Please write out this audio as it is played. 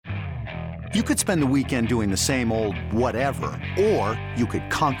You could spend the weekend doing the same old whatever, or you could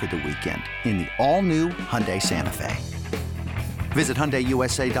conquer the weekend in the all-new Hyundai Santa Fe. Visit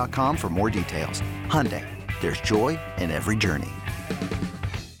HyundaiUSA.com for more details. Hyundai, there's joy in every journey.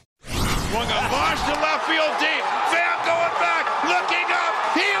 Swung a launch to left field deep. Pham going back, looking up.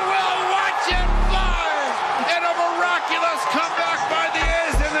 He will watch it fly. And a miraculous comeback by the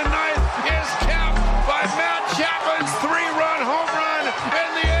A's in the ninth is capped by Matt Chapman's 3-run home run.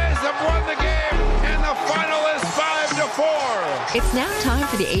 And the A's have won the game. And the final is 5-4. It's now time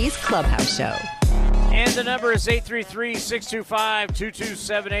for the A's Clubhouse Show. And the number is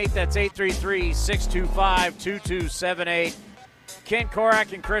 833-625-2278. That's 833-625-2278. Ken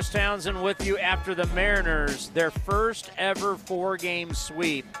Korak and Chris Townsend with you after the Mariners, their first ever 4-game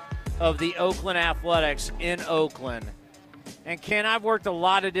sweep of the Oakland Athletics in Oakland. And Ken, I've worked a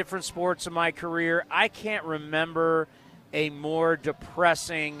lot of different sports in my career. I can't remember a more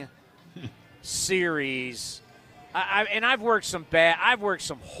depressing series. I've worked some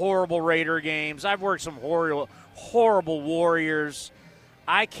horrible Raider games. I've worked some horrible Warriors.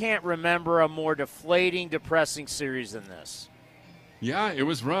 I can't remember a more deflating, depressing series than this. Yeah, it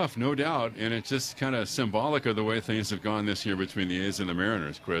was rough, no doubt, and it's just kind of symbolic of the way things have gone this year between the A's and the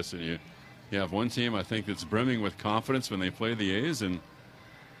Mariners, Chris. And you have one team, I think, that's brimming with confidence when they play the A's, and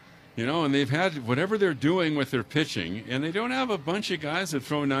and they've had whatever they're doing with their pitching, and they don't have a bunch of guys that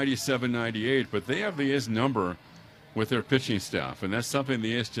throw 97, 98, but they have the A's number with their pitching staff, and that's something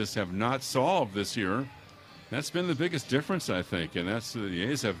the A's just have not solved this year. That's been the biggest difference, I think, and that's the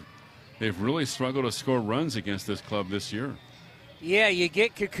A's they've really struggled to score runs against this club this year. Yeah, you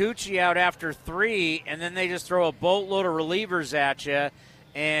get Kikuchi out after 3, and then they just throw a boatload of relievers at you.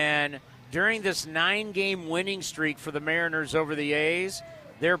 And during this 9-game winning streak for the Mariners over the A's,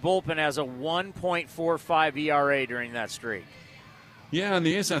 their bullpen has a 1.45 ERA during that streak. Yeah, and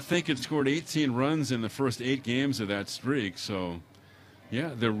the A's, I think, had scored 18 runs in the first 8 games of that streak. So,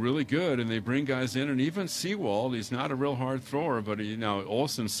 yeah, they're really good, and they bring guys in. And even Sewald, he's not a real hard thrower, but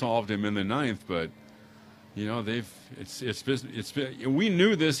Olsen solved him in the 9th, but we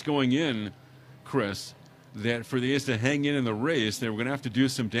knew this going in, Chris, that for the A's to hang in the race, they were going to have to do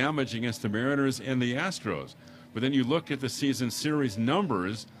some damage against the Mariners and the Astros. But then you look at the season series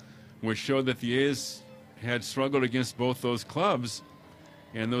numbers, which showed that the A's had struggled against both those clubs,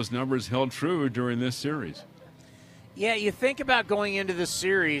 and those numbers held true during this series. Yeah, you think about going into the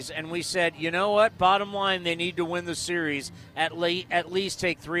series, and we said, you know what, bottom line, they need to win the series, at least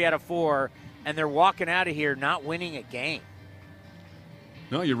take 3 out of 4. And they're walking out of here not winning a game.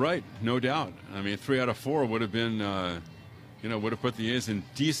 No, you're right. No doubt. I mean, 3 out of 4 would have been, would have put the A's in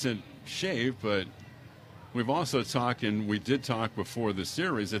decent shape. But we've also talked, and we did talk before the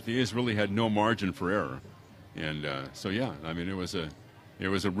series, that the A's really had no margin for error. And so, yeah, I mean, it was a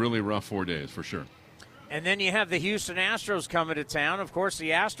really rough 4 days for sure. And then you have the Houston Astros coming to town. Of course, the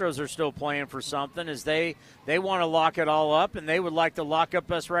Astros are still playing for something as they want to lock it all up, and they would like to lock up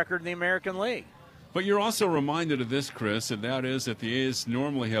best record in the American League. But you're also reminded of this, Chris, and that is that the A's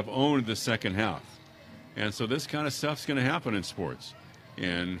normally have owned the second half. And so this kind of stuff's going to happen in sports.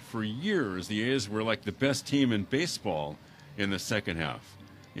 And for years, the A's were like the best team in baseball in the second half.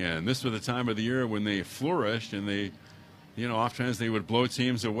 And this was the time of the year when they flourished, and they oftentimes they would blow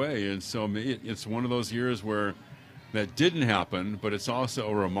teams away. And so it's one of those years where that didn't happen, but it's also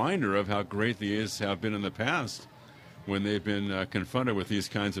a reminder of how great the A's have been in the past when they've been confronted with these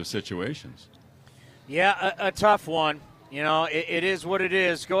kinds of situations. Yeah, a tough one. It is what it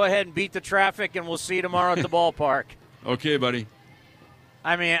is. Go ahead and beat the traffic, and we'll see you tomorrow at the ballpark. Okay, buddy.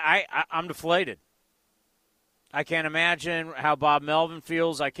 I mean, I'm deflated. I can't imagine how Bob Melvin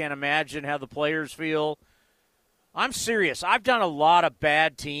feels. I can't imagine how the players feel. I'm serious. I've done a lot of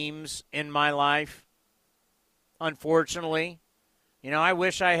bad teams in my life, unfortunately. I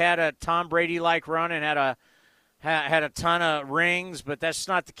wish I had a Tom Brady-like run and had a ton of rings, but that's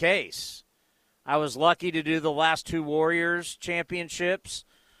not the case. I was lucky to do the last 2 Warriors championships,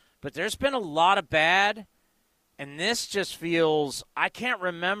 but there's been a lot of bad, and this just feels – I can't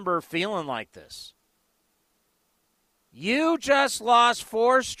remember feeling like this. You just lost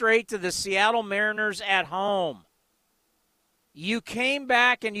 4 straight to the Seattle Mariners at home. You came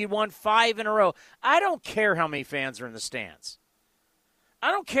back and you won 5 in a row. I don't care how many fans are in the stands.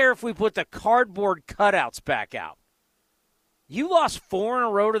 I don't care if we put the cardboard cutouts back out. You lost 4 in a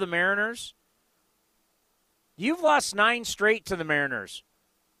row to the Mariners. You've lost 9 straight to the Mariners.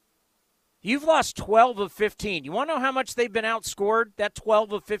 You've lost 12 of 15. You want to know how much they've been outscored, that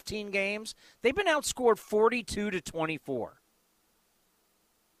 12 of 15 games? They've been outscored 42-24.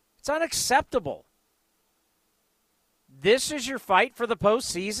 It's unacceptable. This is your fight for the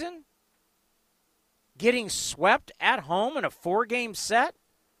postseason? getting swept at home in a 4-game set?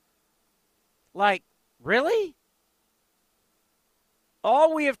 Like, really?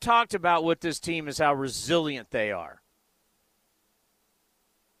 All we have talked about with this team is how resilient they are.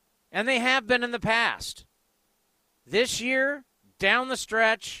 And they have been in the past. This year, down the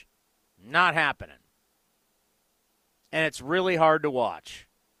stretch, not happening. And it's really hard to watch.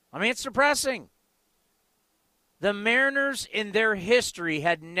 I mean, it's depressing. The Mariners in their history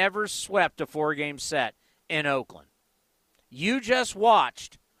had never swept a 4-game set in Oakland. You just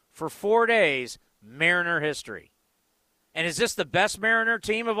watched for 4 days Mariner history. And is this the best Mariner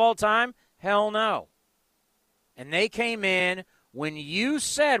team of all time? Hell no. And they came in when you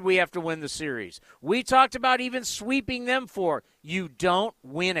said we have to win the series. We talked about even sweeping them for you don't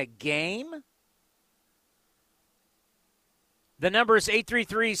win a game? The number is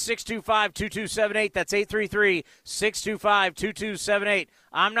 833-625-2278. That's 833-625-2278.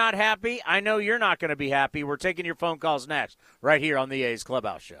 I'm not happy. I know you're not going to be happy. We're taking your phone calls next, right here on the A's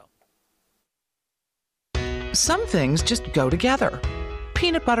Clubhouse Show. Some things just go together.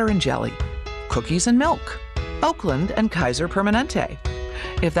 Peanut butter and jelly, cookies and milk, Oakland and Kaiser Permanente.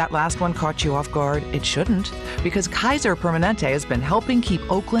 If that last one caught you off guard, it shouldn't, because Kaiser Permanente has been helping keep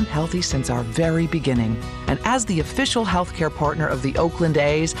Oakland healthy since our very beginning. And as the official healthcare partner of the Oakland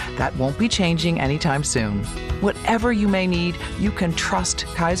A's, that won't be changing anytime soon. Whatever you may need, you can trust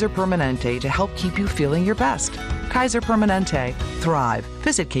Kaiser Permanente to help keep you feeling your best. Kaiser Permanente. Thrive.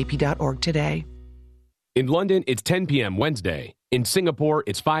 Visit kp.org today. In London, it's 10 p.m. Wednesday. In Singapore,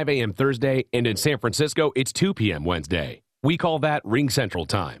 it's 5 a.m. Thursday. And in San Francisco, it's 2 p.m. Wednesday. We call that Ring Central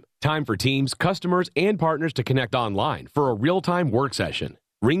Time. Time for teams, customers, and partners to connect online for a real-time work session.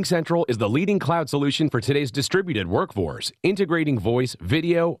 Ring Central is the leading cloud solution for today's distributed workforce, integrating voice,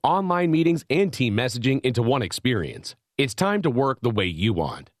 video, online meetings, and team messaging into one experience. It's time to work the way you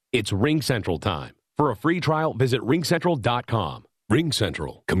want. It's Ring Central Time. For a free trial, visit ringcentral.com. Ring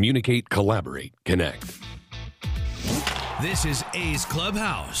Central. Communicate, collaborate, connect. This is A's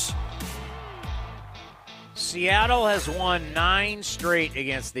Clubhouse. Seattle has won 9 straight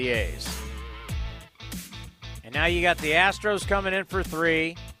against the A's. And now you got the Astros coming in for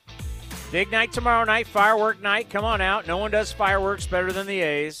 3. Big night tomorrow night, firework night. Come on out. No one does fireworks better than the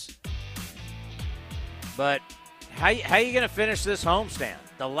A's. But how you going to finish this homestand?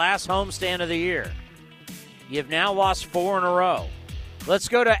 The last homestand of the year. You've now lost 4 in a row. Let's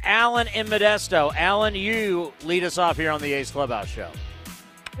go to Alan in Modesto. Alan, you lead us off here on the A's Clubhouse Show.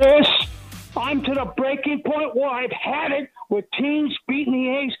 Yes, I'm to the breaking point where I've had it with teams beating the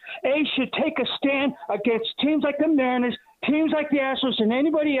A's. A's should take a stand against teams like the Mariners, teams like the Astros, and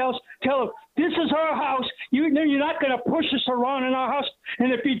anybody else. Tell them, this is our house. You're not going to push us around in our house.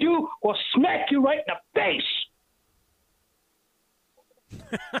 And if you do, we'll smack you right in the face.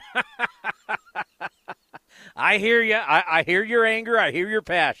 I hear you. I hear your anger. I hear your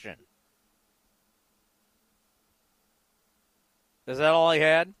passion. Is that all he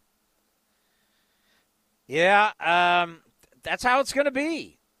had? Yeah, that's how it's going to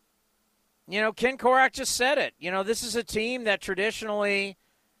be. You know, Ken Korak just said it. You know, this is a team that traditionally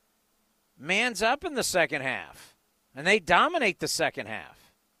mans up in the second half, and they dominate the second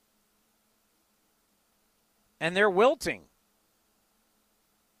half. And they're wilting.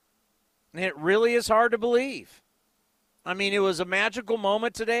 And it really is hard to believe. I mean, it was a magical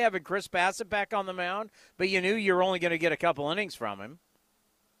moment today having Chris Bassett back on the mound, but you knew you were only going to get a couple innings from him.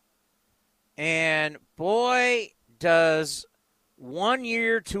 And, boy, does 1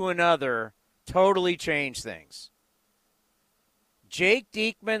 year to another totally change things. Jake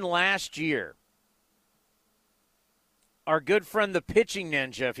Diekman last year, our good friend the Pitching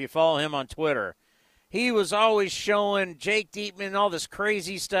Ninja, if you follow him on Twitter, he was always showing Jake Diekman all this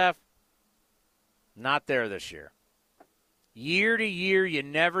crazy stuff. Not there this year. Year to year, you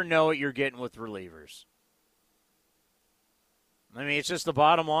never know what you're getting with relievers. I mean, it's just the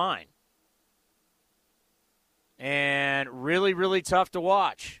bottom line. And really, really tough to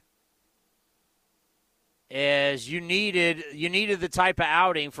watch. As you needed the type of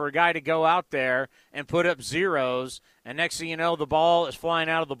outing for a guy to go out there and put up zeros, and next thing you know, the ball is flying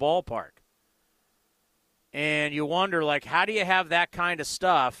out of the ballpark. And you wonder, like, how do you have that kind of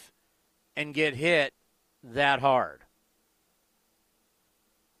stuff and get hit that hard?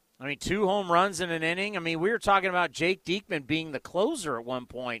 I mean, 2 home runs in an inning. I mean, we were talking about Jake Diekman being the closer at one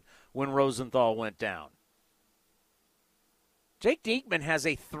point when Rosenthal went down. Jake Diekman has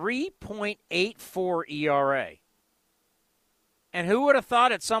a 3.84 ERA. And who would have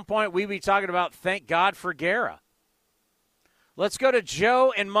thought at some point we'd be talking about thank God for Guerra? Let's go to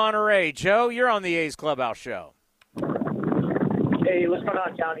Joe in Monterey. Joe, you're on the A's Clubhouse Show. Hey, what's going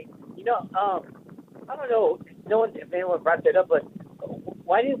on, Johnny? You know, I don't know. No one, if anyone brought that up, but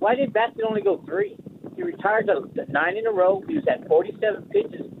why did Bassett only go 3? He retired the 9 in a row. He was at 47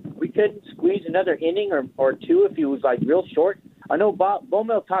 pitches. We couldn't squeeze another inning or 2 if he was like real short. I know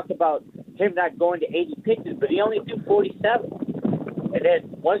Bowmel talked about him not going to 80 pitches, but he only threw 47. And then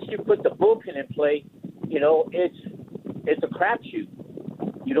once you put the bullpen in play, you know, it's a crapshoot.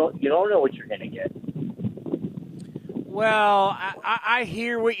 You don't know what you're going to get. Well, I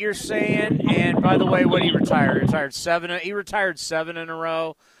hear what you're saying, and by the way, what he retired he retired 7 in a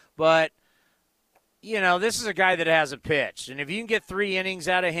row, but you know, this is a guy that hasn't pitched, and if you can get 3 innings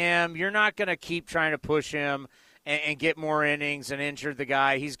out of him, you're not going to keep trying to push him and get more innings and injure the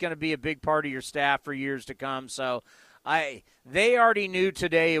guy. He's going to be a big part of your staff for years to come. So they already knew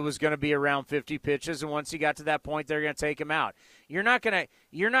today it was going to be around 50 pitches, and once he got to that point, they're going to take him out. You're not going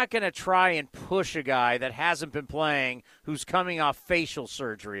to try and push a guy that hasn't been playing, who's coming off facial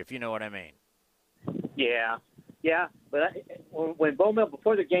surgery, if you know what I mean. Yeah. But when Bowmel,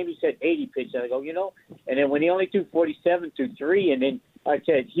 before the game, he said 80 pitches. I go, you know, and then when he only threw 47 through 3, and then I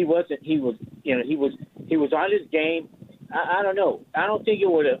said he was on his game. I don't know. I don't think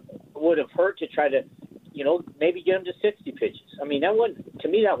it would have hurt to try to, you know, maybe get him to 60 pitches. I mean, that wouldn't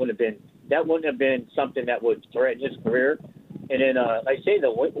have been something that would threaten his career. And then, like I say,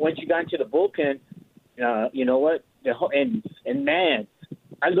 once you got into the bullpen, you know what? And man,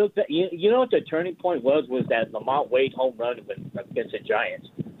 I looked at you know what the turning point was that Lamont Wade home run against the Giants.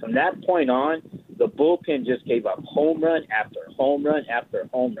 From that point on, the bullpen just gave up home run after home run after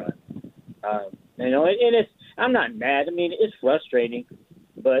home run. You know, and I'm not mad. I mean, it's frustrating,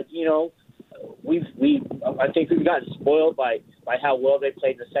 but you know, I think we've gotten spoiled by how well they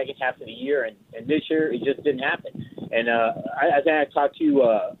played in the second half of the year, and this year it just didn't happen. And I think I talked to you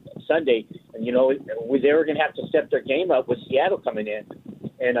Sunday, and you know, they were going to have to step their game up with Seattle coming in,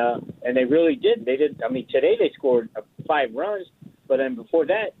 and they really did. They did. I mean, today they scored 5 runs, but then before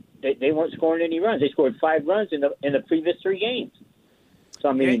that they weren't scoring any runs. They scored 5 runs in the previous 3 games. So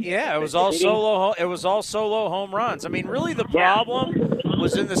I mean, yeah, it was all solo. It was all solo home runs. I mean, really, the problem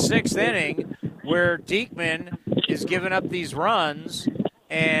was in the 6th inning where Diekman is giving up these runs,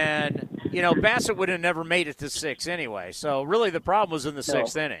 and you know, Bassett would have never made it to 6 anyway. So really, the problem was in the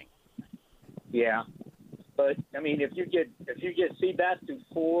 6th inning. Yeah, but I mean, if you get Seabass to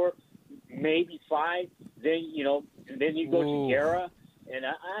 4, maybe 5, then you know, then you go to Guerra. And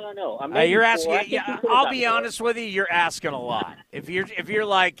I don't know. You're asking. Yeah, I'll be honest with you. You're asking a lot. If you're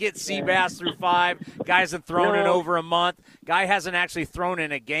like, get Seabass through 5, guy hasn't thrown in over a month. Guy hasn't actually thrown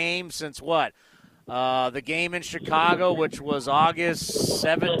in a game since what? The game in Chicago, which was August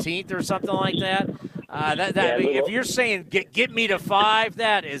 17th or something like that. If you're saying get me to 5,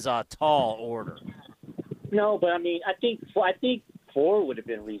 that is a tall order. No, but I mean, I think 4 would have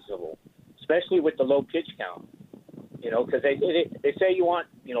been reasonable, especially with the low pitch count. You know, because they say you want,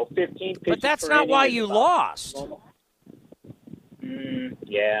 you know, 15 pitches. But that's not why you lost.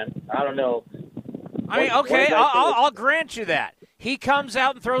 Yeah, I don't know. I mean, okay, I'll grant you that. He comes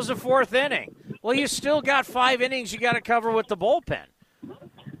out and throws a 4th inning. Well, you still got 5 innings you got to cover with the bullpen.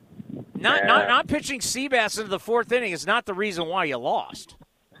 Not pitching Seabass into the 4th inning is not the reason why you lost.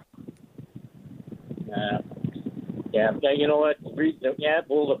 Yeah, you know what? Yeah,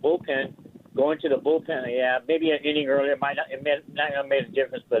 the bullpen. Going to the bullpen, yeah, maybe an inning earlier might not have made a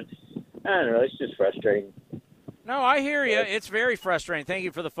difference, but I don't know. It's just frustrating. No, I hear you. It's very frustrating. Thank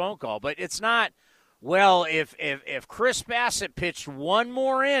you for the phone call, but it's not. Well, if Chris Bassett pitched 1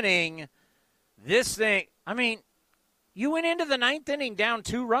 more inning, this thing. I mean, you went into the 9th inning down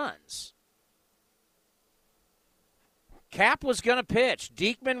 2 runs. Cap was going to pitch.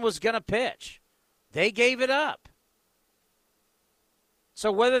 Diekman was going to pitch. They gave it up.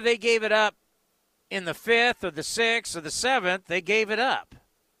 So whether they gave it up in the 5th or the 6th or the 7th, they gave it up.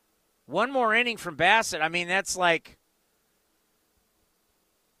 1 more inning from Bassett, I mean, that's like,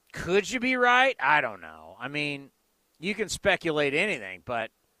 could you be right? I don't know. I mean, you can speculate anything,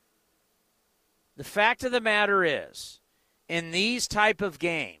 but the fact of the matter is, in these type of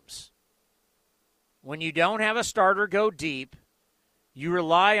games, when you don't have a starter go deep, you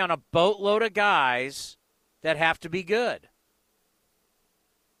rely on a boatload of guys that have to be good.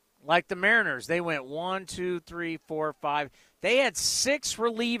 Like the Mariners, they went 1, 2, 3, 4, 5. They had 6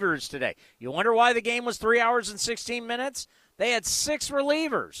 relievers today. You wonder why the game was 3 hours and 16 minutes? They had 6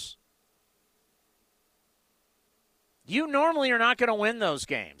 relievers. You normally are not going to win those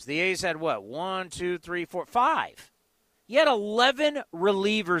games. The A's had what? 1, 2, 3, 4, 5. You had 11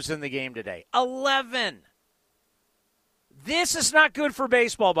 relievers in the game today. 11. This is not good for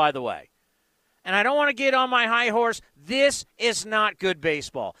baseball, by the way. And I don't want to get on my high horse. This is not good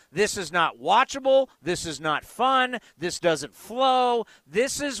baseball. This is not watchable. This is not fun. This doesn't flow.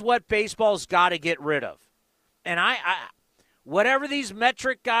 This is what baseball's got to get rid of. And I whatever these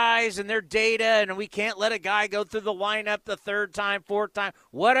metric guys and their data, and we can't let a guy go through the lineup the third time, fourth time,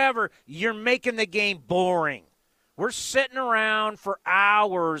 whatever, you're making the game boring. We're sitting around for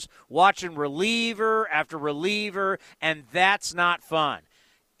hours watching reliever after reliever, and that's not fun.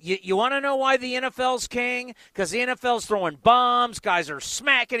 You want to know why the NFL's king? Because the NFL's throwing bombs, guys are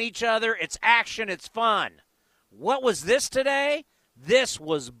smacking each other, it's action, it's fun. What was this today? This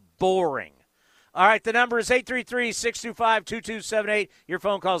was boring. All right, the number is 833-625-2278. Your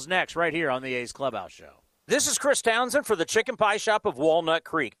phone call's next right here on the A's Clubhouse Show. This is Chris Townsend for the Chicken Pie Shop of Walnut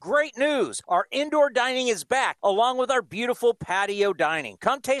Creek. Great news! Our indoor dining is back, along with our beautiful patio dining.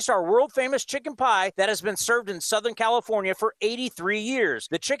 Come taste our world-famous chicken pie that has been served in Southern California for 83 years.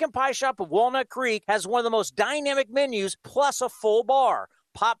 The Chicken Pie Shop of Walnut Creek has one of the most dynamic menus, plus a full bar.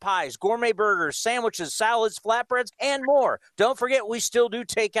 Pot pies, gourmet burgers, sandwiches, salads, flatbreads, and more. Don't forget, we still do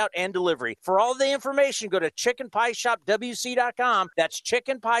takeout and delivery. For all the information, go to chickenpieshopwc.com. That's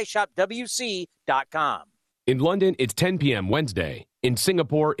chickenpieshopwc.com. In London, it's 10 p.m. Wednesday. In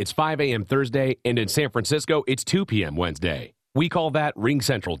Singapore, it's 5 a.m. Thursday. And in San Francisco, it's 2 p.m. Wednesday. We call that Ring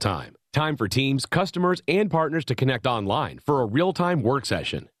Central Time. Time for teams, customers, and partners to connect online for a real-time work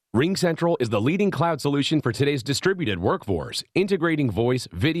session. Ring Central is the leading cloud solution for today's distributed workforce, integrating voice,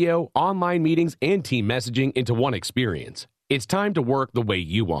 video, online meetings, and team messaging into one experience. It's time to work the way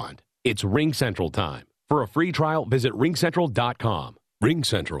you want. It's Ring Central Time. For a free trial, visit ringcentral.com. Ring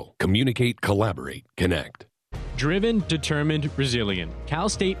Central. Communicate, collaborate, connect. Driven, determined, resilient. Cal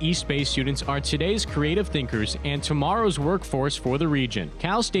State East Bay students are today's creative thinkers and tomorrow's workforce for the region.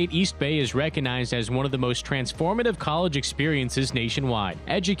 Cal State East Bay is recognized as one of the most transformative college experiences nationwide,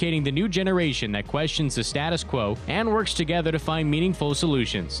 educating the new generation that questions the status quo and works together to find meaningful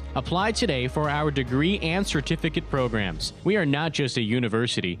solutions. Apply today for our degree and certificate programs. We are not just a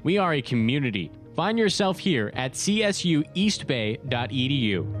university, we are a community. Find yourself here at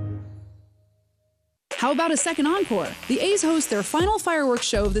csueastbay.edu. How about a second encore? The A's host their final fireworks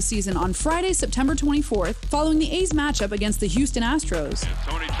show of the season on Friday, September 24th, following the A's matchup against the Houston Astros. And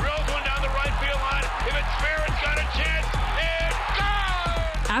Tony drills one down the right field line. If it's fair, it's got a chance. It's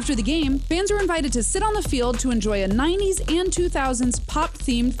gone! After the game, fans are invited to sit on the field to enjoy a 90s and 2000s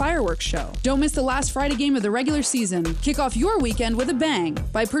pop-themed fireworks show. Don't miss the last Friday game of the regular season. Kick off your weekend with a bang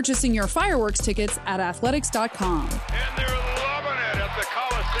by purchasing your fireworks tickets at athletics.com. And they're loving it at the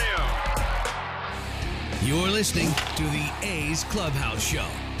Coliseum. You're listening to the A's Clubhouse Show.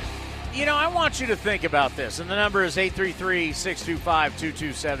 You know, I want you to think about this, and the number is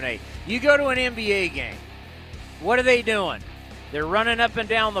 833-625-2278. You go to an NBA game. What are they doing? They're running up and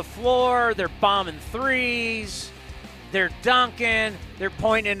down the floor. They're bombing threes. They're dunking. They're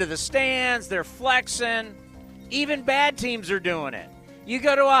pointing into the stands. They're flexing. Even bad teams are doing it. You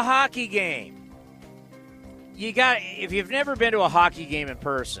go to a hockey game. If you've never been to a hockey game in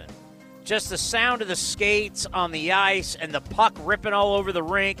person, just the sound of the skates on the ice and the puck ripping all over the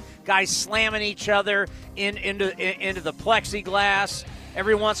rink, guys slamming each other into the plexiglass.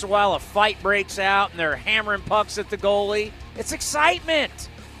 Every once in a while a fight breaks out and they're hammering pucks at the goalie. It's excitement.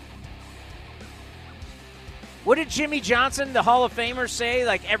 What did Jimmy Johnson, the Hall of Famer, say?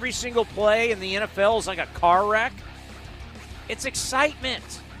 Like every single play in the NFL is like a car wreck? It's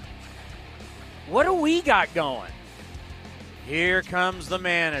excitement. What do we got going? Here comes the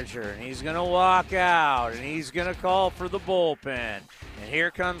manager, and he's going to walk out, and he's going to call for the bullpen. And here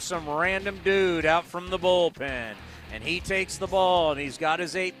comes some random dude out from the bullpen, and he takes the ball, and he's got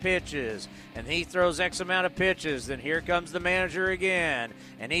his 8 pitches, and he throws X amount of pitches. Then here comes the manager again,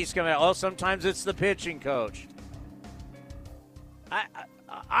 and he's coming out. Oh, sometimes it's the pitching coach.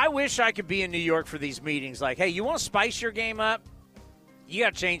 I wish I could be in New York for these meetings. Like, hey, you want to spice your game up? You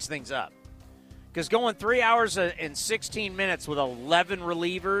got to change things up. Because going 3 hours and 16 minutes with 11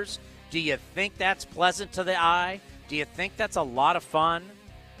 relievers, do you think that's pleasant to the eye? Do you think that's a lot of fun?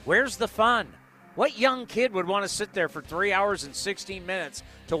 Where's the fun? What young kid would want to sit there for 3 hours and 16 minutes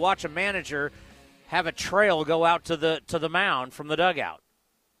to watch a manager have a trail go out to the mound from the dugout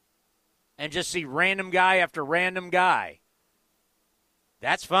and just see random guy after random guy?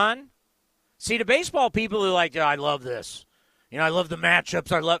 That's fun? See, the baseball people are like, oh, I love this. You know, I love the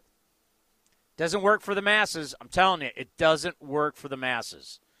matchups. Doesn't work for the masses. I'm telling you, it doesn't work for the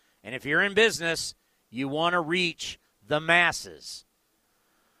masses. And if you're in business, you want to reach the masses.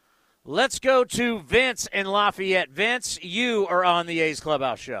 Let's go to Vince in Lafayette. Vince, you are on the A's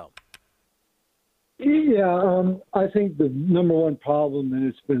Clubhouse Show. Yeah, I think the number one problem, and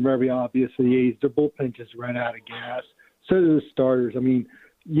it's been very obvious for the A's, their bullpen just ran out of gas. So do the starters. I mean,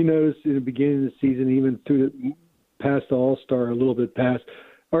 you notice in the beginning of the season, even through past the All-Star, a little bit past,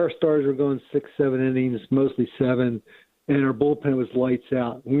 our starters were going 6-7 innings, mostly 7, and our bullpen was lights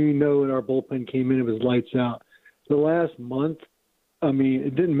out. We know when our bullpen came in, it was lights out. The last month, I mean,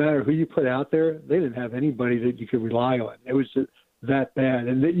 it didn't matter who you put out there. They didn't have anybody that you could rely on. It was just that bad.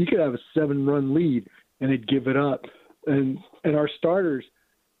 And you could have a 7-run lead, and they'd give it up. And our starters,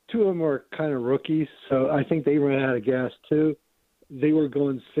 2 of them are kind of rookies, so I think they ran out of gas too. They were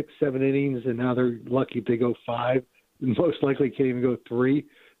going 6-7 innings, and now they're lucky if they go 5. Most likely can't even go 3.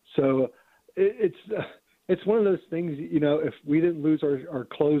 So it's one of those things, you know, if we didn't lose our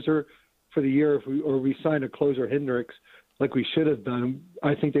closer for the year, or we signed a closer, Hendricks, like we should have done,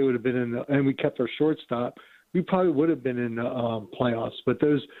 I think they would have been and we kept our shortstop, we probably would have been in the playoffs. But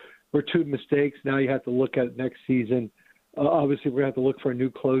those were 2 mistakes. Now you have to look at next season. Obviously, we're going to have to look for a new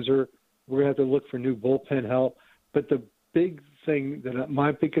closer. We're going to have to look for new bullpen help. But the big thing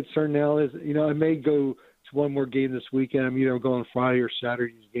my big concern now is, you know, I may go to one more game this weekend. I'm either going Friday or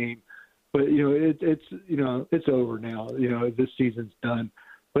Saturday's game. But, you know, it's over now. You know, this season's done.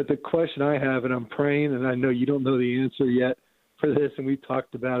 But the question I have, and I'm praying, and I know you don't know the answer yet for this, and we've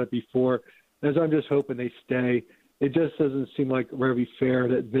talked about it before, is I'm just hoping they stay. It just doesn't seem like very fair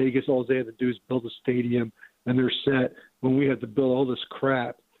that Vegas, all they have to do is build a stadium, and they're set, when we have to build all this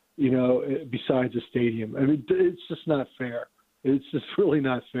crap, you know, besides a stadium. I mean, it's just not fair. It's just really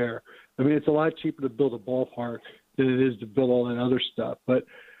not fair. I mean, it's a lot cheaper to build a ballpark than it is to build all that other stuff. But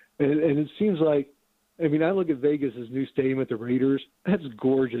and it seems like, I mean, I look at Vegas' new stadium with the Raiders. That's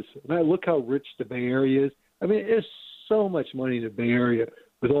gorgeous. And I look how rich the Bay Area is. I mean, there's so much money in the Bay Area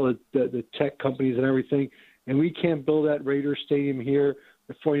with all the tech companies and everything. And we can't build that Raiders stadium here.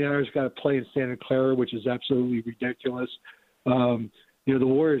 The 49ers got to play in Santa Clara, which is absolutely ridiculous. You know, the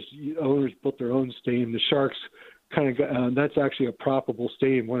Warriors owners built their own stadium. The Sharks kind of got, that's actually a properable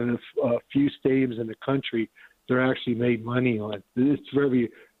stadium, one of the few stadiums in the country they're actually made money on.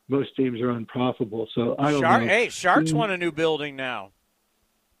 It's most teams are unprofitable, so I don't know. Hey, Sharks want a new building now.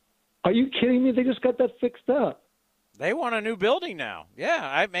 Are you kidding me? They just got that fixed up. They want a new building now.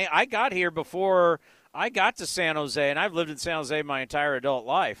 Yeah, I got here before I got to San Jose, and I've lived in San Jose my entire adult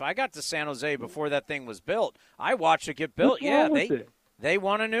life. I got to San Jose before that thing was built. I watched it get built. They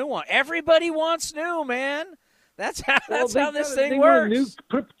want a new one. Everybody wants new, man. That's how this thing works.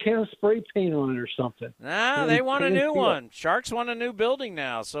 Put a can of spray paint on it or something. Nah, they want a new one. Sharks want a new building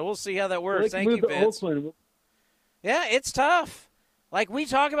now, so we'll see how that works. Thank you, Vince. Yeah, it's tough. Like, we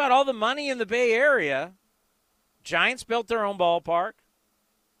talk about all the money in the Bay Area. Giants built their own ballpark.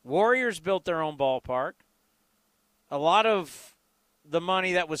 Warriors built their own ballpark. A lot of the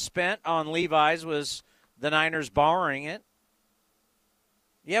money that was spent on Levi's was the Niners borrowing it.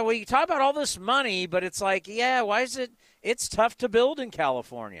 Yeah, well, you talk about all this money, but it's like, yeah, why is it? It's tough to build in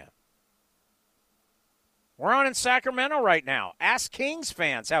California. We're on in Sacramento right now. Ask Kings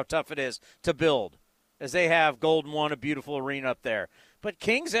fans how tough it is to build, as they have Golden One, a beautiful arena up there. But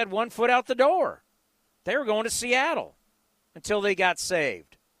Kings had 1 foot out the door. They were going to Seattle until they got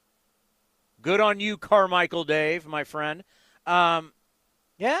saved. Good on you, Carmichael Dave, my friend.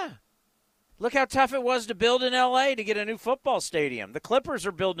 Yeah. Look how tough it was to build in L.A. to get a new football stadium. The Clippers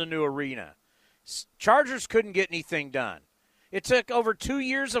are building a new arena. Chargers couldn't get anything done. It took over 2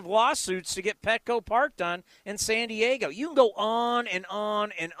 years of lawsuits to get Petco Park done in San Diego. You can go on and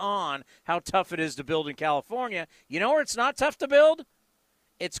on and on how tough it is to build in California. You know where it's not tough to build?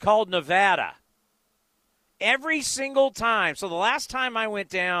 It's called Nevada. Every single time. So the last time I went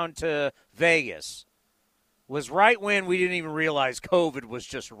down to Vegas was right when we didn't even realize COVID was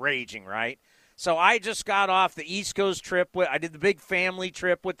just raging, right? So I just got off the East Coast trip. I did the big family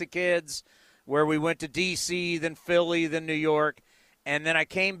trip with the kids where we went to D.C., then Philly, then New York. And then I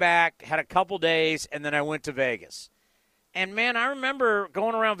came back, had a couple days, and then I went to Vegas. And, man, I remember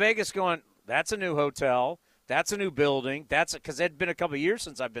going around Vegas going, that's a new hotel. That's a new building. Because it had been a couple of years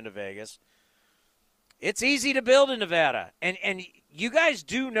since I've been to Vegas. It's easy to build in Nevada. And you guys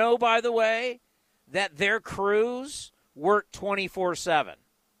do know, by the way, that their crews work 24/7,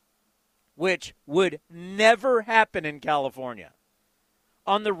 which would never happen in California.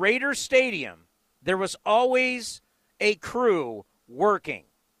 On the Raiders Stadium, there was always a crew working.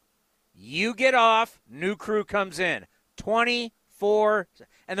 You get off, new crew comes in. 24,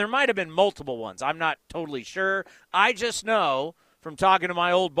 and there might have been multiple ones. I'm not totally sure. I just know from talking to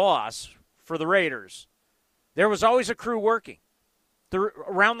my old boss for the Raiders, there was always a crew working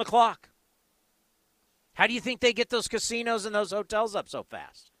around the clock. How do you think they get those casinos and those hotels up so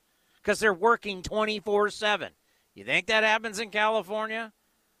fast? because they're working 24/7. You think that happens in California?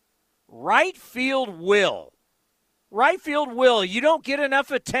 Right field will. Right field will. You don't get enough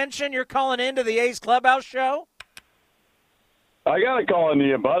attention, you're calling into the A's Clubhouse show? I got to call into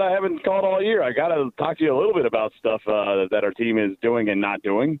you, bud. I haven't called all year. I got to talk to you a little bit about stuff that our team is doing and not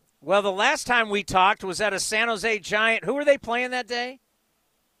doing. Well, the last time we talked was at a San Jose Giant. Who were they playing that day?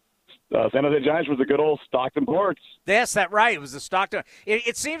 San Jose Giants was the good old Stockton Ports. Yes, that's right. It was the Stockton.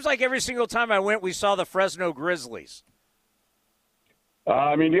 It seems like every single time I went, we saw the Fresno Grizzlies.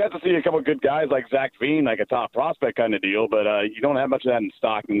 I mean, you have to see a couple of good guys like Zach Veen, like a top prospect kind of deal, but you don't have much of that in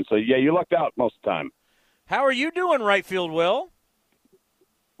Stockton. So, yeah, you lucked out most of the time. How are you doing, right field, Will?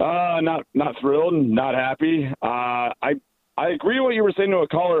 Not thrilled, not happy. I agree with what you were saying to a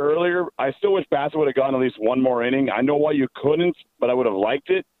caller earlier. I still wish Bassett would have gone at least one more inning. I know why you couldn't, but I would have liked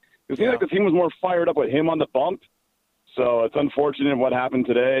it. It seemed like the team was more fired up with him on the bump. So it's unfortunate what happened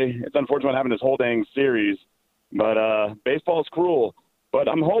today. It's unfortunate what happened this whole dang series. But baseball's cruel. But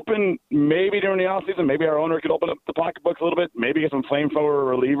I'm hoping maybe during the offseason, maybe our owner could open up the pocketbooks a little bit, maybe get some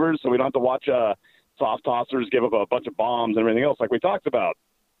flamethrower relievers so we don't have to watch soft tossers give up a bunch of bombs and everything else like we talked about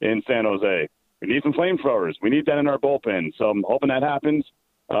in San Jose. We need some flamethrowers. We need that in our bullpen. So I'm hoping that happens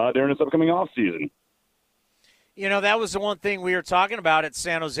during this upcoming offseason. You know, that was the one thing we were talking about at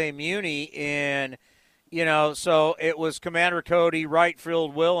San Jose Muni. And, you know, so it was Commander Cody, right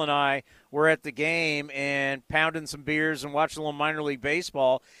field, Will, and I were at the game and pounding some beers and watching a little minor league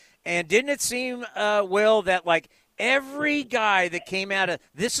baseball. And didn't it seem, Will, that like every guy that came out of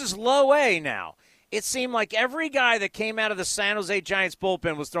 – this is low A now. It seemed like every guy that came out of the San Jose Giants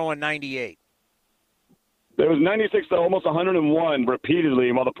bullpen was throwing 98. There was 96 to almost 101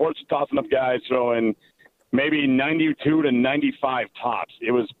 repeatedly, while the Ports were tossing up guys throwing maybe 92 to 95 tops.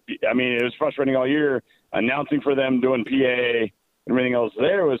 It was frustrating all year announcing for them, doing PA and everything else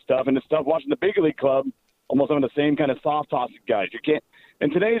there was tough. And it's tough watching the big league club almost having the same kind of soft tossing guys. You can't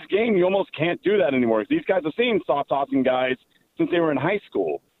in today's game. You almost can't do that anymore. These guys have seen soft tossing guys since they were in high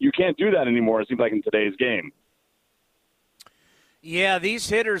school. You can't do that anymore. It seems like in today's game. Yeah, these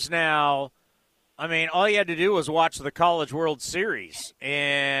hitters now. I mean, all you had to do was watch the College World Series,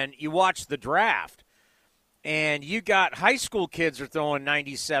 and you watch the draft, and you got high school kids are throwing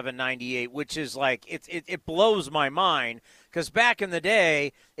 97, 98, which is like it blows my mind because back in the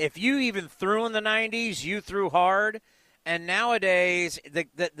day, if you even threw in the 90s, you threw hard, and nowadays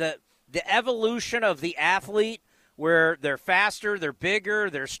the evolution of the athlete where they're faster, they're bigger,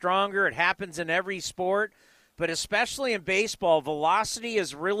 they're stronger, it happens in every sport, but especially in baseball, velocity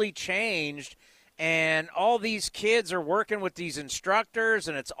has really changed. And all these kids are working with these instructors,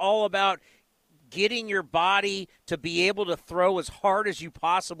 and it's all about getting your body to be able to throw as hard as you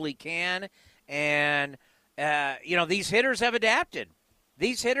possibly can. And, these hitters have adapted.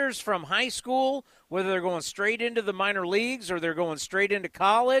 These hitters from high school, whether they're going straight into the minor leagues or they're going straight into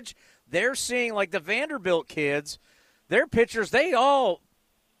college, they're seeing, like the Vanderbilt kids, their pitchers, they all –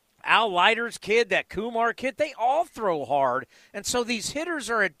 Al Leiter's kid, that Kumar kid, they all throw hard. And so these hitters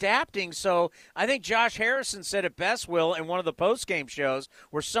are adapting. So I think Josh Harrison said it best, Will, in one of the post-game shows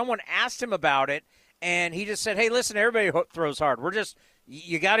where someone asked him about it, and he just said, hey, listen, everybody throws hard.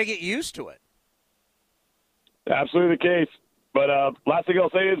 You got to get used to it. Absolutely the case. But last thing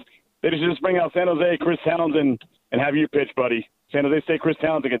I'll say is they should just bring out San Jose, Chris Townsend, and have you pitch, buddy. San Jose State Chris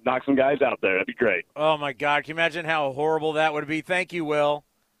Townsend could knock some guys out there. That'd be great. Oh, my God. Can you imagine how horrible that would be? Thank you, Will.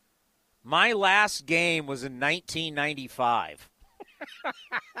 My last game was in 1995.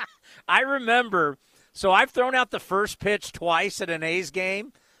 I remember, so I've thrown out the first pitch twice at an A's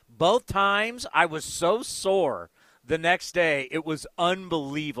game. Both times I was so sore the next day, it was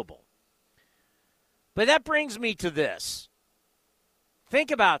unbelievable. But that brings me to this.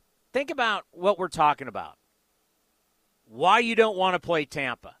 Think about what we're talking about. Why you don't want to play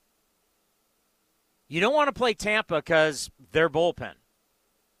Tampa. You don't want to play Tampa because they're bullpen.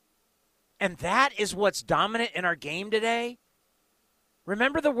 And that is what's dominant in our game today.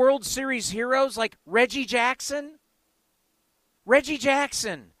 Remember the World Series heroes like Reggie Jackson? Reggie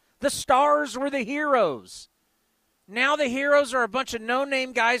Jackson. The stars were the heroes. Now the heroes are a bunch of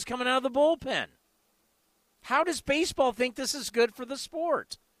no-name guys coming out of the bullpen. How does baseball think this is good for the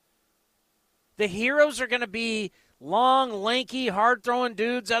sport? The heroes are going to be long, lanky, hard-throwing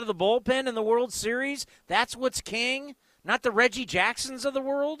dudes out of the bullpen in the World Series? That's what's king? Not the Reggie Jacksons of the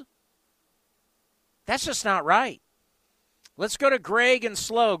world? That's just not right. Let's go to Greg and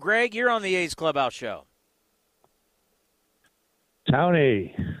Slow. Greg, you're on the A's Clubhouse show.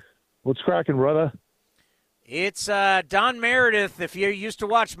 Townie, what's cracking, brother? It's Don Meredith. If you used to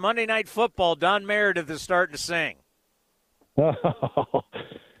watch Monday Night Football, Don Meredith is starting to sing.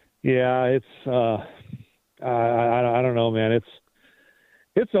 Yeah, it's I don't know, man.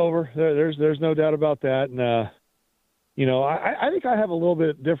 It's over. There's no doubt about that. And I think I have a little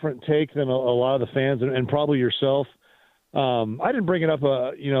bit different take than a lot of the fans and probably yourself. I didn't bring it up,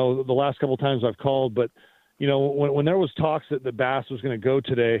 the last couple of times I've called, but when there was talks that Bass was going to go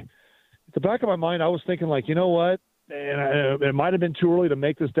today, at the back of my mind, I was thinking like, you know what? And it might have been too early to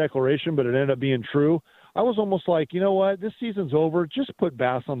make this declaration, but it ended up being true. I was almost like, you know what? This season's over. Just put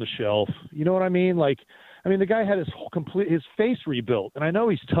Bass on the shelf. You know what I mean? The guy had his face rebuilt, and I know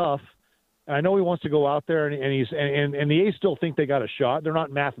he's tough. And I know he wants to go out there, and the A's still think they got a shot. They're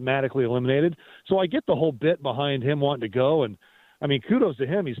not mathematically eliminated. So I get the whole bit behind him wanting to go. And, kudos to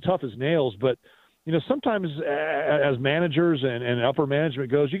him. He's tough as nails. But, sometimes as managers and upper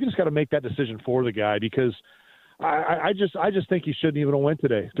management goes, you just got to make that decision for the guy because I just think he shouldn't even have went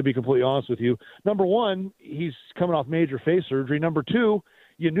today, to be completely honest with you. Number one, he's coming off major face surgery. Number two,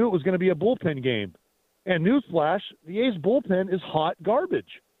 you knew it was going to be a bullpen game. And newsflash, the A's bullpen is hot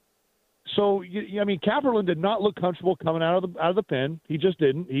garbage. So, Kaplerlin did not look comfortable coming out of the pen. He just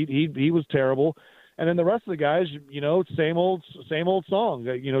didn't. He was terrible. And then the rest of the guys, same old song,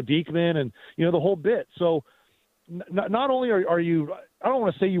 Diekman and, the whole bit. So not only are you – I don't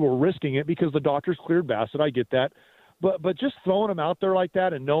want to say you were risking it because the doctors cleared Bassett. I get that. But just throwing him out there like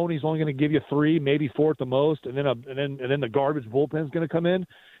that and knowing he's only going to give you 3, maybe 4 at the most, and then the garbage bullpen's going to come in,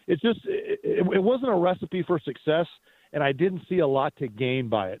 it wasn't a recipe for success. And I didn't see a lot to gain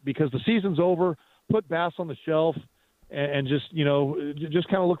by it because the season's over. Put Bass on the shelf, and just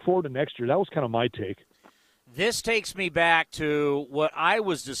kind of look forward to next year. That was kind of my take. This takes me back to what I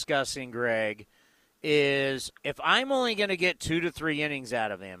was discussing, Greg. Is if I'm only going to get 2 to 3 innings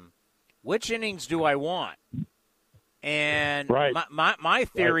out of him, which innings do I want? And right. my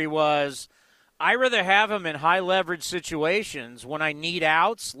theory was I'd rather have him in high leverage situations when I need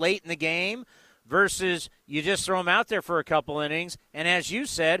outs late in the game. Versus you just throw him out there for a couple innings, and as you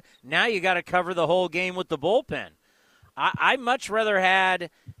said, now you got to cover the whole game with the bullpen. I much rather had,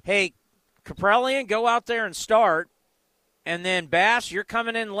 hey, Kaprielian, go out there and start, and then Bass, you're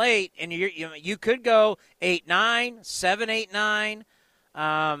coming in late, and you could go 8-9,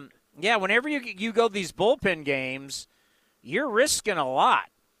 7-8-9. Whenever you go these bullpen games, you're risking a lot.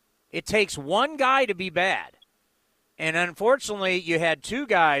 It takes one guy to be bad. And unfortunately, you had 2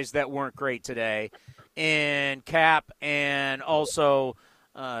 guys that weren't great today in Cap and also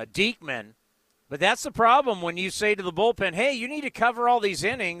Diekman. But that's the problem when you say to the bullpen, hey, you need to cover all these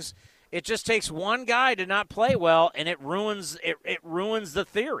innings. It just takes one guy to not play well, and it ruins the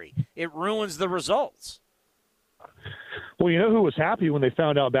theory. It ruins the results. Well, you know who was happy when they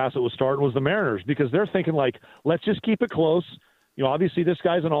found out Bassett was starting was the Mariners because they're thinking, let's just keep it close. Obviously this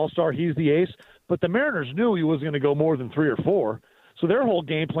guy's an all-star. He's the ace. But the Mariners knew he wasn't going to go more than 3 or 4. So their whole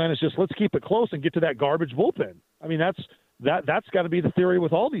game plan is just let's keep it close and get to that garbage bullpen. That's got to be the theory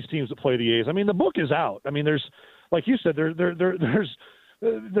with all these teams that play the A's. The book is out. There's, like you said, there's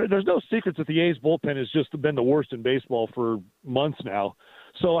no secrets that the A's bullpen has just been the worst in baseball for months now.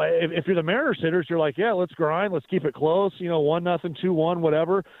 So if you're the Mariners hitters, you're like, yeah, let's grind, let's keep it close. 1-0, 2-1,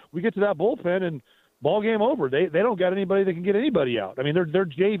 whatever. We get to that bullpen and ball game over. They don't got anybody that can get anybody out. They're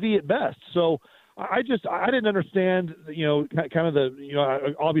JV at best. So I didn't understand, kind of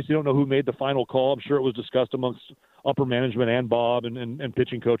I obviously don't know who made the final call. I'm sure it was discussed amongst upper management and Bob and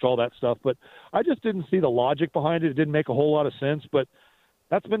pitching coach, all that stuff. But I just didn't see the logic behind it. It didn't make a whole lot of sense. But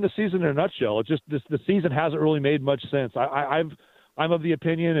that's been the season in a nutshell. It's just the season hasn't really made much sense. I'm of the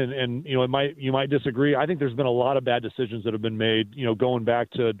opinion, and you might disagree. I think there's been a lot of bad decisions that have been made. Going back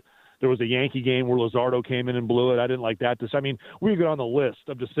to. There was a Yankee game where Luzardo came in and blew it. I didn't like that. We get on the list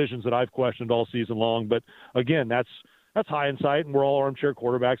of decisions that I've questioned all season long. But, again, that's hindsight, and we're all armchair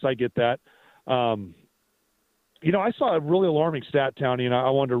quarterbacks. I get that. I saw a really alarming stat, Townie, and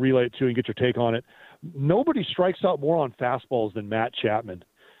I wanted to relay it to you and get your take on it. Nobody strikes out more on fastballs than Matt Chapman.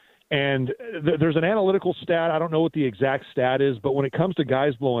 And there's an analytical stat. I don't know what the exact stat is, but when it comes to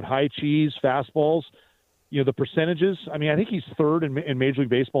guys blowing high cheese fastballs, the percentages, I think he's third in Major League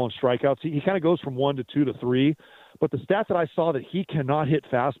Baseball in strikeouts. He kind of goes from 1 to 2 to 3. But the stat that I saw that he cannot hit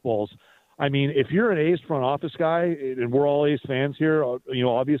fastballs, if you're an A's front office guy, and we're all A's fans here,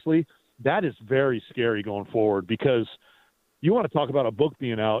 obviously, that is very scary going forward because you want to talk about a book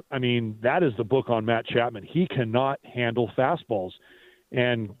being out. That is the book on Matt Chapman. He cannot handle fastballs.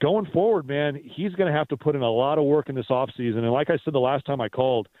 And going forward, man, he's going to have to put in a lot of work in this offseason. And like I said the last time I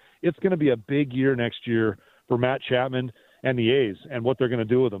called, it's going to be a big year next year for Matt Chapman and the A's and what they're going to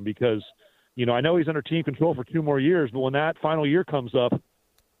do with him because, I know he's under team control for 2 more years, but when that final year comes up,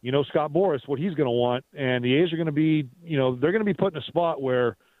 Scott Boras, what he's going to want. And the A's are going to be, they're going to be put in a spot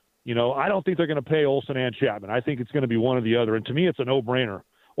where I don't think they're going to pay Olsen and Chapman. I think it's going to be one or the other. And to me, it's a no-brainer.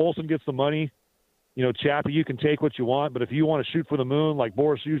 Olsen gets the money. Chappie, you can take what you want, but if you want to shoot for the moon like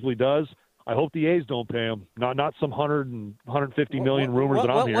Boris usually does, I hope the A's don't pay him. Not some 150 million rumors that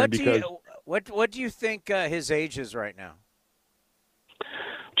I'm hearing. What do you think his age is right now?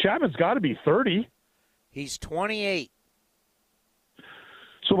 Chapman's got to be 30. He's 28.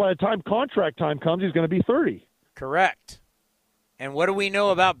 So by the time contract time comes, he's going to be 30. Correct. And what do we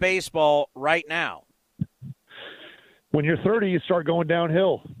know about baseball right now? When you're 30, you start going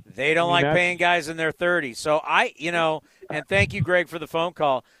downhill. They don't like paying guys in their 30s. So and thank you, Greg, for the phone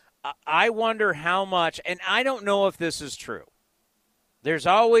call. I wonder how much, and I don't know if this is true. There's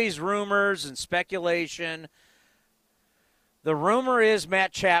always rumors and speculation. The rumor is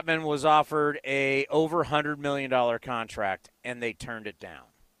Matt Chapman was offered a over $100 million contract, and they turned it down.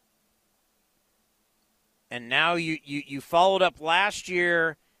 And now you followed up last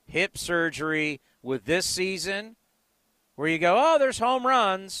year, hip surgery, with this season, where you go, oh, there's home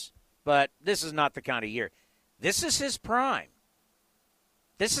runs, but this is not the kind of year. This is his prime.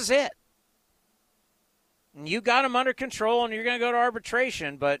 This is it. And you got him under control, and you're going to go to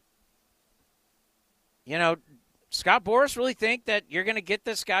arbitration, but, Scott Boras really think that you're going to get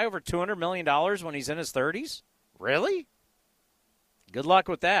this guy over $200 million when he's in his 30s? Really? Good luck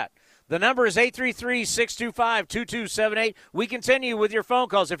with that. The number is 833-625-2278. We continue with your phone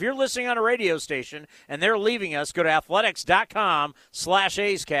calls. If you're listening on a radio station and they're leaving us, go to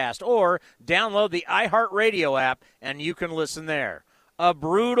athletics.com/A'sCast or download the iHeartRadio app and you can listen there. A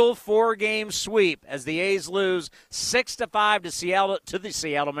brutal 4-game sweep as the A's lose 6-5 to the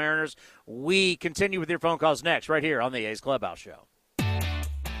Seattle Mariners. We continue with your phone calls next right here on the A's Clubhouse Show.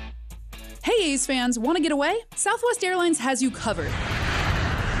 Hey A's fans, want to get away? Southwest Airlines has you covered.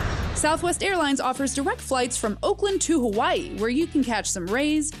 Southwest Airlines offers direct flights from Oakland to Hawaii, where you can catch some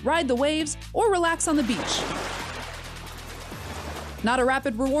rays, ride the waves, or relax on the beach. Not a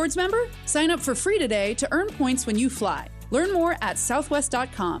Rapid Rewards member? Sign up for free today to earn points when you fly. Learn more at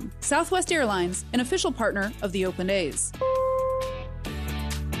southwest.com. Southwest Airlines, an official partner of the Oakland A's.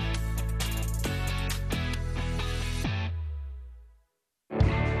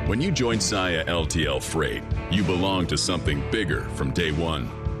 When you join Saia LTL Freight, you belong to something bigger from day one.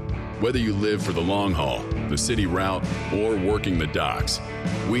 Whether you live for the long haul, the city route, or working the docks,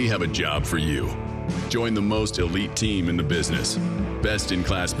 we have a job for you. Join the most elite team in the business.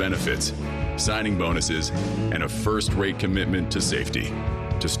 Best-in-class benefits, signing bonuses, and a first-rate commitment to safety.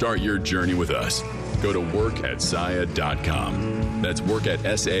 To start your journey with us, go to workatsaia.com. That's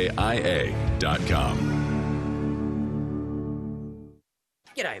workatsaia.com.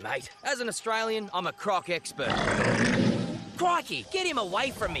 G'day, mate. As an Australian, I'm a croc expert. Crikey, get him away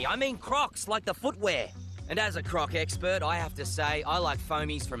from me. I mean Crocs, like the footwear. And as a croc expert, I have to say I like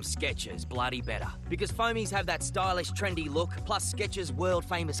foamies from Skechers bloody better. Because foamies have that stylish, trendy look, plus Skechers'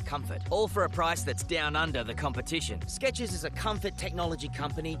 world-famous comfort. All for a price that's down under the competition. Skechers is a comfort technology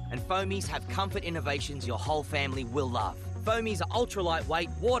company, and foamies have comfort innovations your whole family will love. Foamies are ultra-lightweight,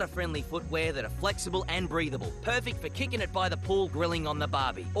 water-friendly footwear that are flexible and breathable. Perfect for kicking it by the pool, grilling on the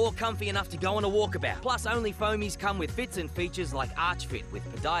barbie. Or comfy enough to go on a walkabout. Plus, only Foamies come with fits and features like Arch Fit with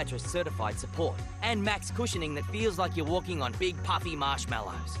podiatrist-certified support. And max cushioning that feels like you're walking on big, puffy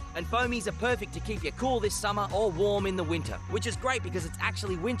marshmallows. And Foamies are perfect to keep you cool this summer or warm in the winter. Which is great because it's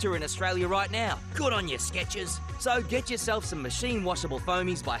actually winter in Australia right now. Good on you, Skechers. So get yourself some machine-washable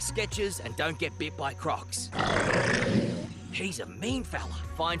Foamies by Skechers and don't get bit by Crocs. He's a mean fella.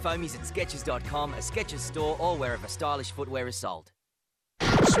 Find Foamies at Skechers.com, a Skechers store, or wherever stylish footwear is sold.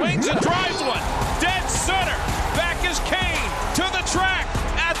 Swings and drives one. Dead center. Back is Kane to the track.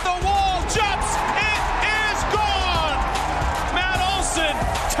 At the wall. Jumps. It is gone. Matt Olson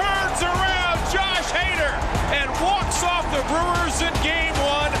turns around Josh Hader and walks off the Brewers in Game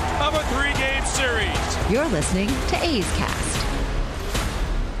 1 of a 3-game series. You're listening to A's Cast.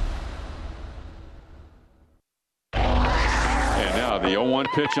 The 0-1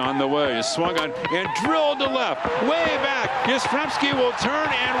 pitch on the way is swung on and drilled to left, way back. Yastrzemski will turn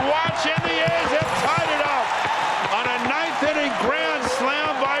and watch, and the A's have tied it up on a 9th-inning grand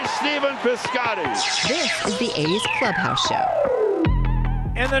slam by Stephen Piscotty. This is the A's Clubhouse Show.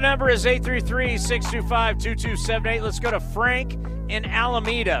 And the number is 833-625-2278. Let's go to Frank in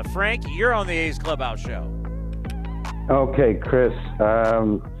Alameda. Frank, you're on the A's Clubhouse Show. Okay, Chris.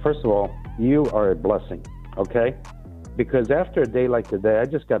 First of all, you are a blessing, okay? Because after a day like today, I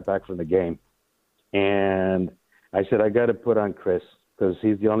just got back from the game. And I said, I got to put on Chris because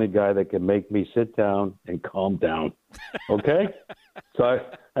he's the only guy that can make me sit down and calm down. Okay? So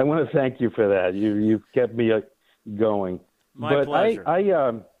I want to thank you for that. You've kept me going. My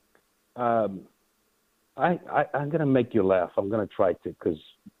pleasure. I'm going to make you laugh. I'm going to try to because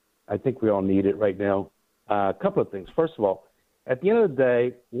I think we all need it right now. A couple of things. First of all, at the end of the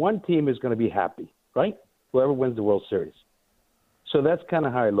day, one team is going to be happy, right? Whoever wins the World Series. So that's kind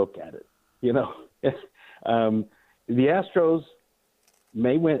of how I look at it. You know, the Astros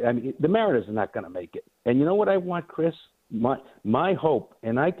may win. I mean, the Mariners are not going to make it. And you know what I want, Chris? My hope,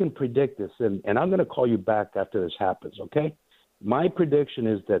 and I can predict this, and I'm going to call you back after this happens, okay? My prediction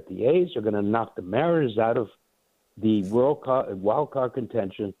is that the A's are going to knock the Mariners out of the wild card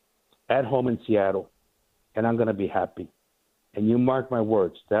contention at home in Seattle, and I'm going to be happy. And you mark my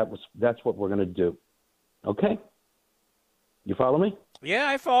words, that's what we're going to do. Okay? You follow me? Yeah,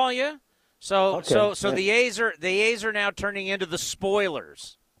 I follow you. So Okay. the A's are now turning into the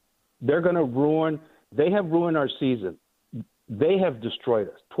spoilers. They're going to ruin. They have ruined our season. They have destroyed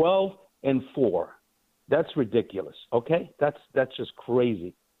us. 12-4. That's ridiculous. Okay, that's just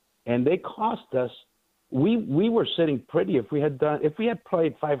crazy. And they cost us. We were sitting pretty. If we had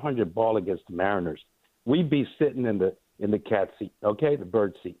played 500 ball against the Mariners, we'd be sitting in the cat seat. Okay, the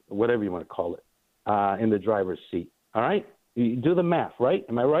bird seat, whatever you want to call it, in the driver's seat. All right, you do the math, right?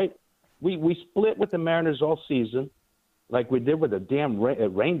 Am I right? We split with the Mariners all season, like we did with the damn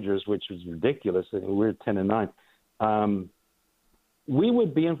Rangers, which was ridiculous. I mean, we were 10-9. We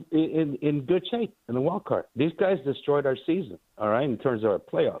would be in good shape in the wild card. These guys destroyed our season, all right, in terms of our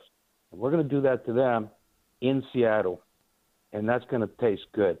playoffs. And we're going to do that to them in Seattle, and that's going to taste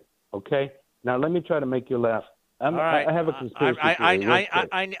good. Okay. Now let me try to make you laugh. All right. I have a conspiracy theory.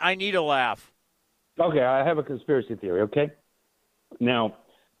 I need a laugh. Okay, I have a conspiracy theory. Okay. Now,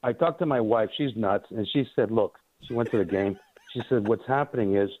 I talked to my wife. She's nuts, and she said, "Look." She went to the game. She said, "What's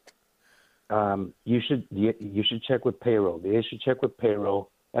happening is you should check with payroll. The A's should check with payroll."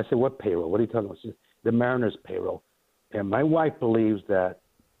 I said, "What payroll? What are you talking about?" She said, "The Mariners payroll." And my wife believes that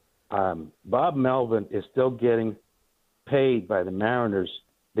Bob Melvin is still getting paid by the Mariners.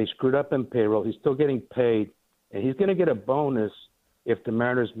 They screwed up in payroll. He's still getting paid, and he's going to get a bonus if the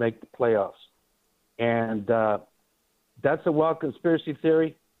Mariners make the playoffs. And that's a wild conspiracy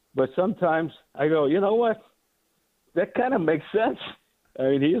theory, but sometimes I go, you know what? That kind of makes sense. I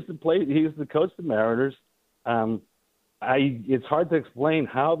mean, he's the coach of the Mariners. It's hard to explain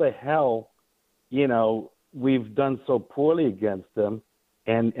how the hell, we've done so poorly against them.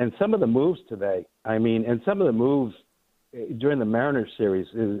 And some of the moves today, and some of the moves during the Mariners series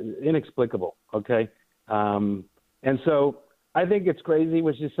is inexplicable, okay? And so I think it's crazy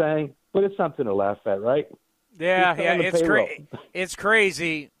what she's saying, but it's something to laugh at, right? Yeah, it's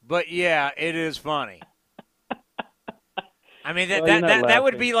crazy, but yeah, it is funny. I mean, that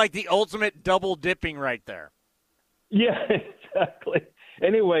would be like the ultimate double dipping right there. Yeah, exactly.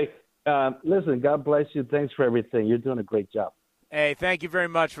 Anyway, listen, God bless you. Thanks for everything. You're doing a great job. Hey, thank you very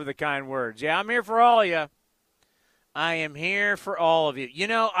much for the kind words. Yeah, I'm here for all of you. I am here for all of you.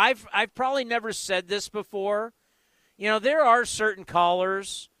 I've probably never said this before. There are certain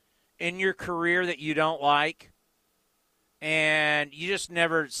callers in your career that you don't like, and you just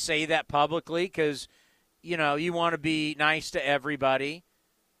never say that publicly because, you want to be nice to everybody.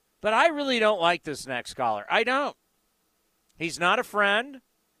 But I really don't like this next caller. I don't. He's not a friend.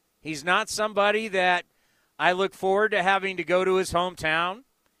 He's not somebody that I look forward to having to go to his hometown,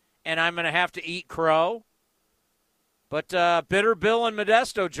 and I'm going to have to eat crow. But Bitter Bill in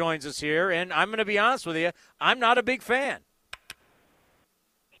Modesto joins us here, and I'm going to be honest with you, I'm not a big fan.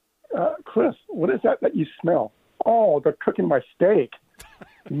 Chris, what is that you smell? Oh, they're cooking my steak.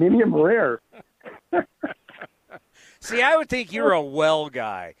 Medium rare. See, I would think you're a well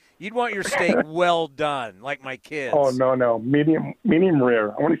guy. You'd want your steak well done, like my kids. Oh, no. Medium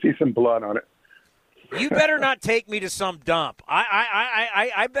rare. I want to see some blood on it. You better not take me to some dump.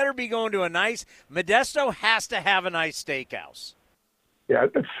 I better be going to a nice – Modesto has to have a nice steakhouse. Yeah,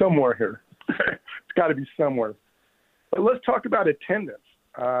 it's somewhere here. It's got to be somewhere. But let's talk about attendance.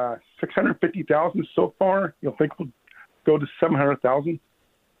 650,000 so far. You'll think we'll go to 700,000?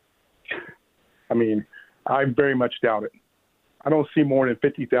 I mean, I very much doubt it. I don't see more than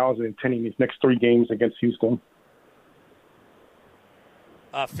 50,000 attending these next 3 games against Houston.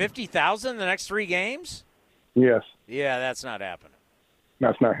 50,000 the next 3 games? Yes. Yeah, that's not happening.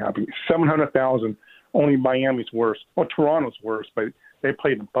 That's not happening. 700,000. Only Miami's worse. Well, Toronto's worse, but they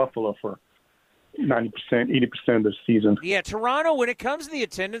played in Buffalo for 90%, 80% of the season. Yeah, Toronto, when it comes to the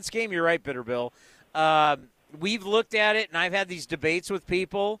attendance game, you're right, Bitter Bill. We've looked at it, and I've had these debates with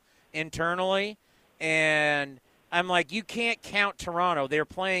people internally, and I'm like, you can't count Toronto. They're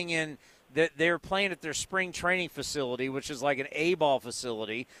playing in they're playing at their spring training facility, which is like an A-ball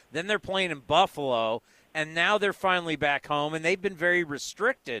facility. Then they're playing in Buffalo, and now they're finally back home, and they've been very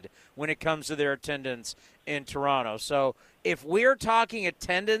restricted when it comes to their attendance in Toronto. So if we're talking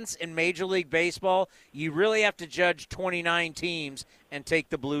attendance in Major League Baseball, you really have to judge 29 teams and take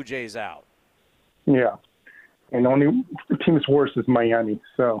the Blue Jays out. Yeah. And only the team that's worse is Miami.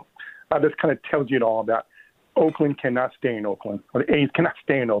 So this kind of tells you it all that Oakland cannot stay in Oakland, or the A's cannot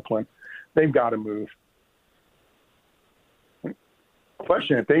stay in Oakland. They've got to move.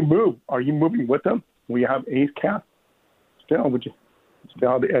 Question, if they move, are you moving with them? Will you have A's cast still? Would you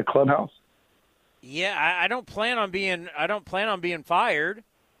still have the clubhouse? Yeah, I don't plan on being fired.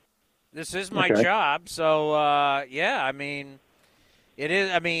 This is my job, so yeah. I mean, it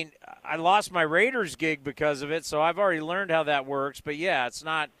is. I mean, I lost my Raiders gig because of it, so I've already learned how that works. But yeah, it's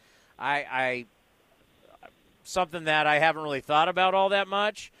not. I something that I haven't really thought about all that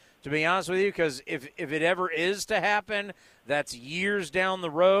much, to be honest with you, because if it ever is to happen, that's years down the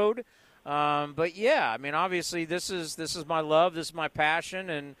road. But yeah, I mean, obviously this is my love, this is my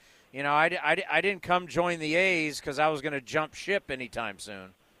passion, and you know, I didn't come join the A's because I was going to jump ship anytime soon.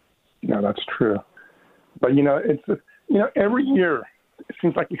 No, that's true. But you know, it's every year it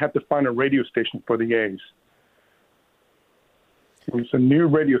seems like you have to find a radio station for the A's. There's some new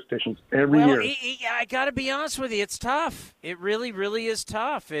radio stations every year. I got to be honest with you, it's tough. It really, really is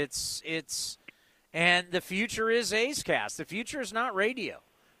tough. It's and the future is A's Cast. The future is not radio.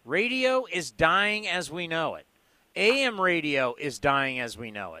 Radio is dying as we know it. AM radio is dying as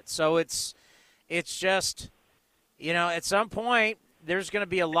we know it. So it's just, you know, at some point there's going to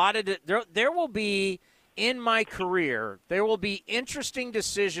be a lot of there will be, in my career, there will be interesting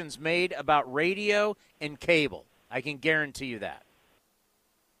decisions made about radio and cable. I can guarantee you that.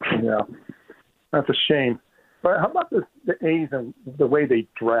 Yeah, that's a shame. But how about the A's and the way they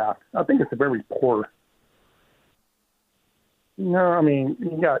draft? I think it's very poor. No, I mean,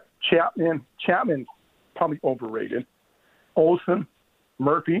 you got Chapman. Chapman's probably overrated. Olsen,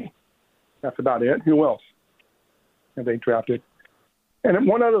 Murphy, that's about it. Who else have they drafted? And then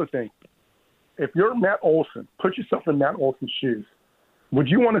one other thing. If you're Matt Olson, put yourself in Matt Olson's shoes. Would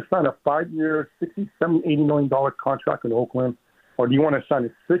you want to sign a 5-year, $60, $70, $80 million contract in Oakland? Or do you want to sign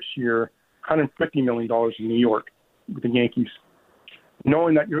a 6-year, $150 million in New York with the Yankees,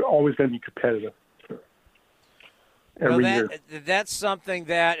 knowing that you're always going to be competitive every year? That's something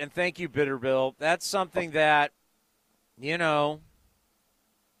that, and thank you, Bitterbill, that's something that, you know,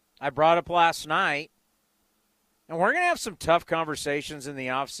 I brought up last night. And we're going to have some tough conversations in the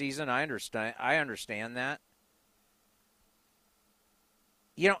offseason. I understand that.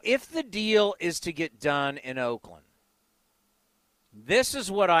 You know, if the deal is to get done in Oakland, this is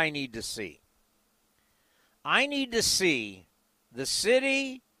what I need to see. I need to see the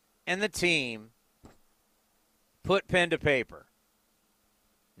city and the team put pen to paper.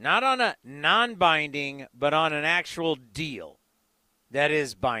 Not on a non-binding, but on an actual deal that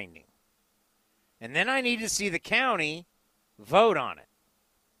is binding. And then I need to see the county vote on it.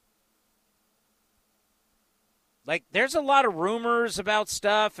 Like, there's a lot of rumors about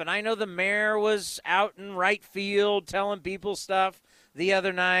stuff, and I know the mayor was out in right field telling people stuff the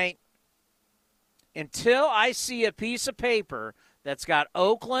other night. Until I see a piece of paper that's got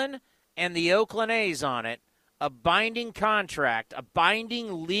Oakland and the Oakland A's on it, a binding contract, a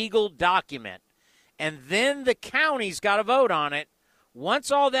binding legal document, and then the county's got to vote on it,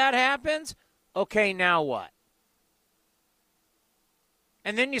 once all that happens, okay, now what?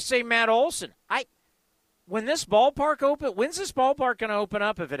 And then you say Matt Olson. When's this ballpark going to open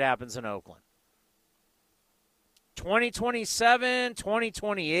up if it happens in Oakland? 2027,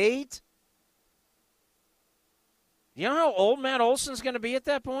 2028? You know how old Matt Olson's going to be at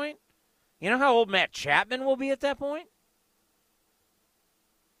that point? You know how old Matt Chapman will be at that point?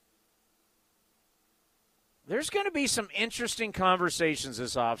 There's going to be some interesting conversations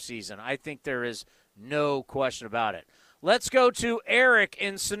this offseason. I think there is no question about it. Let's go to Eric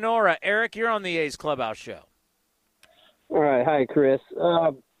in Sonora. Eric, you're on the A's Clubhouse Show. All right. Hi, Chris.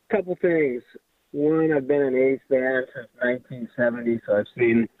 Couple things. One, I've been an A's fan since 1970, so I've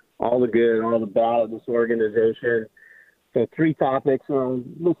seen all the good and all the bad of this organization. So 3 topics.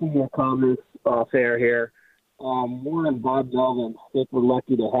 Listen to your comments off air here. One, Bob Delvin. I think we're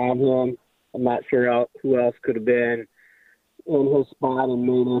lucky to have him. I'm not sure who else could have been in his spot and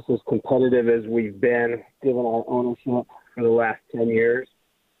made us as competitive as we've been, given our ownership for the last 10 years.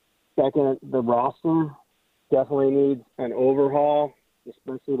 Second, the roster definitely needs an overhaul,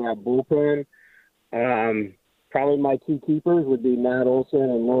 especially that bullpen. Probably my 2 keepers would be Matt Olson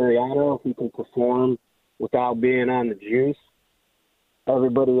and Laureano, if he can perform without being on the juice.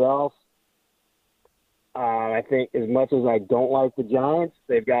 Everybody else, I think as much as I don't like the Giants,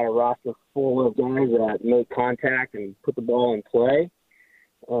 they've got a roster full of guys that make contact and put the ball in play.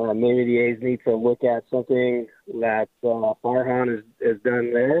 Maybe the A's need to look at something that Farhan has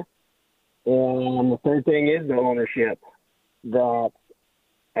done there. And the third thing is the ownership. That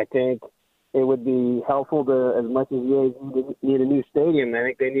I think it would be helpful to, as much as the A's need a new stadium, I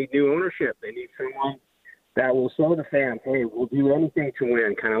think they need new ownership. They need someone that will show the fans, hey, we'll do anything to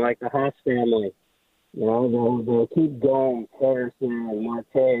win, kind of like the Haas family. You know, they'll keep Gomes, Harrison,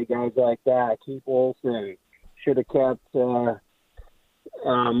 Marte, guys like that. Keith Olson. Should have kept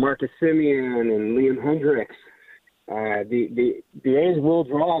Marcus Semien and Liam Hendricks. The A's will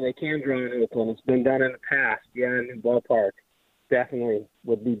draw. They can draw in Oakland. It's been done in the past. Yeah, a new ballpark definitely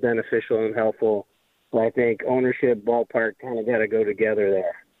would be beneficial and helpful. But I think ownership, ballpark kind of got to go together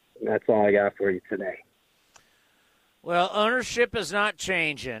there. And that's all I got for you today. Well, ownership is not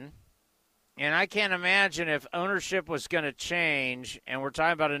changing. And I can't imagine if ownership was going to change and we're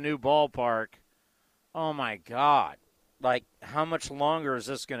talking about a new ballpark, oh, my God. Like, how much longer is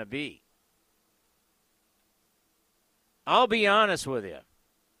this going to be? I'll be honest with you.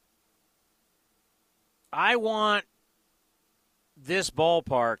 I want this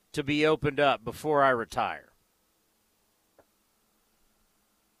ballpark to be opened up before I retire.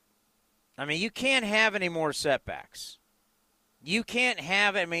 I mean, you can't have any more setbacks. You can't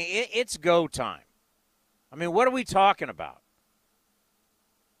have, I mean, it's go time. I mean, what are we talking about?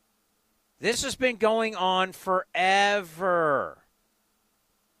 This has been going on forever.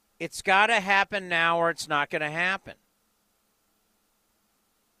 It's got to happen now or it's not going to happen.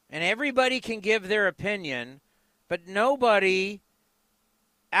 And everybody can give their opinion, but nobody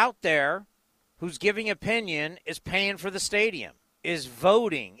out there who's giving opinion is paying for the stadium, is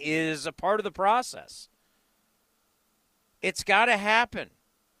voting, is a part of the process. It's got to happen.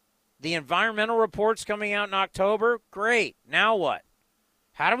 The environmental report's coming out in October. Great. Now what?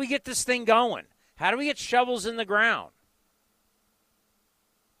 How do we get this thing going? How do we get shovels in the ground?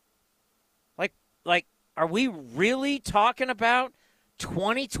 Like, are we really talking about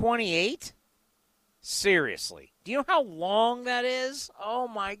 2028? Seriously. Do you know how long that is? Oh,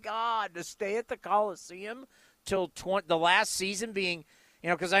 my God, to stay at the Coliseum till the last season being, you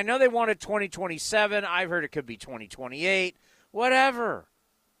know, because I know they wanted 2027. I've heard it could be 2028. Whatever.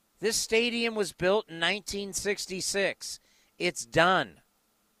 This stadium was built in 1966. It's done.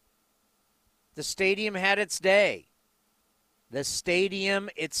 The stadium had its day. The stadium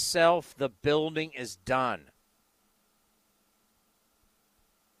itself, the building is done.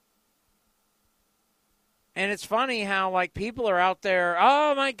 And it's funny how, like, people are out there,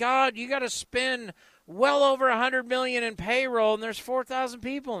 oh, my God, you got to spend well over $100 million in payroll, and there's 4,000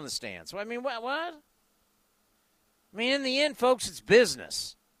 people in the stands. I mean, what? I mean, in the end, folks, it's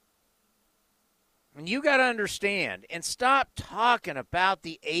business. And you got to understand, and stop talking about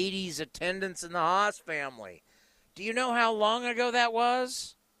the 80s attendance in the Haas family. Do you know how long ago that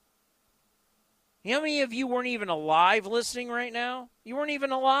was? You know how many of you weren't even alive listening right now? You weren't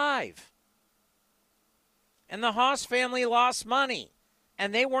even alive. And the Haas family lost money,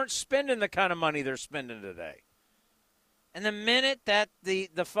 and they weren't spending the kind of money they're spending today. And the minute that the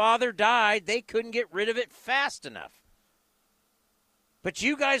father died, they couldn't get rid of it fast enough. But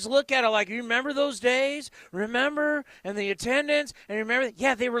you guys look at it like, you remember those days? Remember? And the attendance? And remember?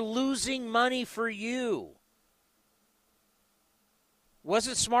 Yeah, they were losing money for you.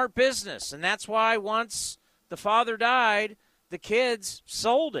 Wasn't smart business. And that's why once the father died, the kids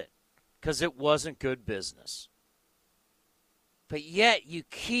sold it. Because it wasn't good business. But yet you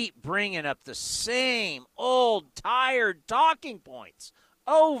keep bringing up the same old, tired talking points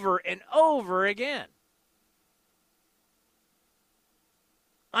over and over again.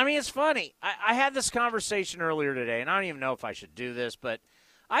 I mean, it's funny. I had this conversation earlier today, and I don't even know if I should do this, but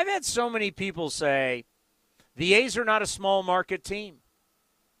I've had so many people say the A's are not a small market team.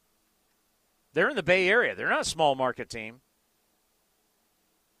 They're in the Bay Area. They're not a small market team.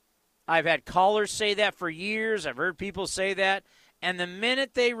 I've had callers say that for years. I've heard people say that. And the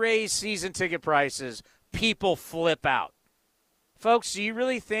minute they raise season ticket prices, people flip out. Folks, do you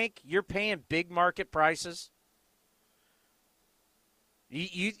really think you're paying big market prices?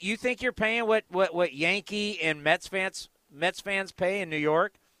 You think you're paying what Yankee and Mets fans pay in New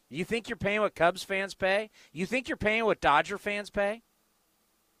York? You think you're paying what Cubs fans pay? You think you're paying what Dodger fans pay?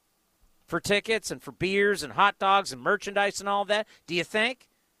 For tickets and for beers and hot dogs and merchandise and all that? Do you think?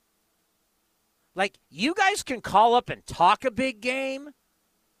 Like, you guys can call up and talk a big game,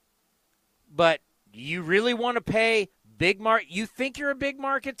 but you really want to pay big market? You think you're a big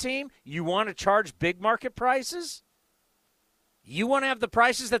market team? You want to charge big market prices? You want to have the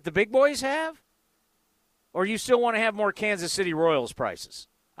prices that the big boys have? Or you still want to have more Kansas City Royals prices?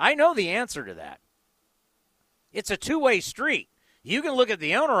 I know the answer to that. It's a two-way street. You can look at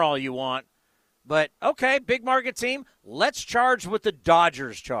the owner all you want, but, okay, big market team, let's charge what the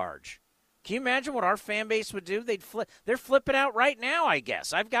Dodgers charge. Can you imagine what our fan base would do? They're flipping out right now, I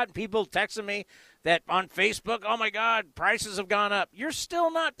guess. I've gotten people texting me that on Facebook, oh, my God, prices have gone up. You're still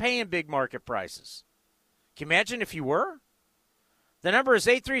not paying big market prices. Can you imagine if you were? The number is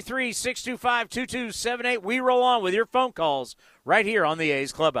 833-625-2278. We roll on with your phone calls right here on the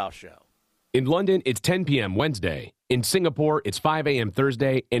A's Clubhouse Show. In London, it's 10 p.m. Wednesday. In Singapore, it's 5 a.m.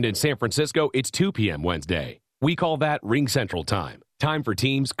 Thursday. And in San Francisco, it's 2 p.m. Wednesday. We call that Ring Central Time. Time for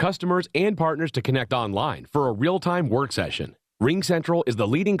teams, customers, and partners to connect online for a real-time work session. Ring Central is the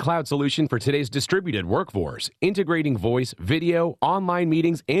leading cloud solution for today's distributed workforce, integrating voice, video, online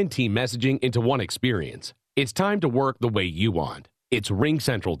meetings, and team messaging into one experience. It's time to work the way you want. It's Ring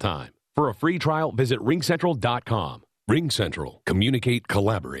Central Time. For a free trial, visit ringcentral.com. Ring Central. Communicate,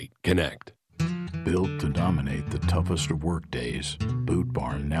 collaborate, connect. Built to dominate the toughest of work days, Boot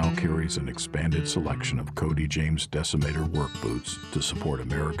Barn now carries an expanded selection of Cody James Decimator work boots to support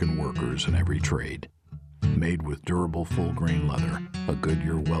American workers in every trade. Made with durable full-grain leather, a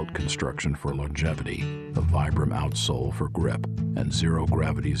Goodyear welt construction for longevity, a Vibram outsole for grip, and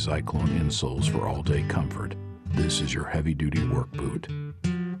zero-gravity Zyklon insoles for all-day comfort. This is your heavy-duty work boot.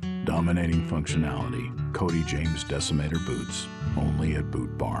 Dominating functionality, Cody James Decimator boots, only at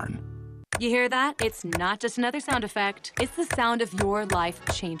Boot Barn. You hear that? It's not just another sound effect. It's the sound of your life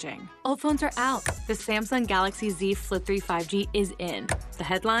changing. Old phones are out. The Samsung Galaxy Z Flip 3 5G is in. The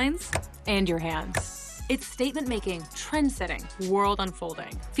headlines and your hands. It's statement-making, trend-setting,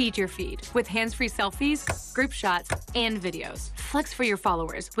 world-unfolding. Feed your feed with hands-free selfies, group shots, and videos. Flex for your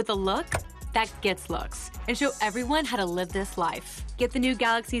followers with a look that gets looks and show everyone how to live this life. Get the new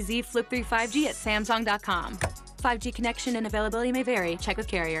Galaxy Z Flip 3 5G at Samsung.com. 5G connection and availability may vary. Check with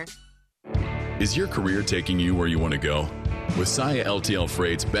carrier. Is your career taking you where you want to go? With Saia LTL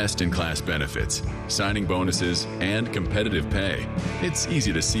Freight's best-in-class benefits, signing bonuses, and competitive pay, it's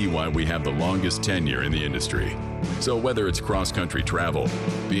easy to see why we have the longest tenure in the industry. So whether it's cross-country travel,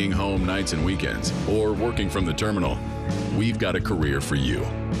 being home nights and weekends, or working from the terminal, we've got a career for you.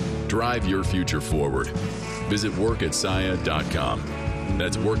 Drive your future forward. Visit workatsaia.com.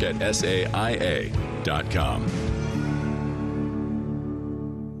 That's workatsaia.com.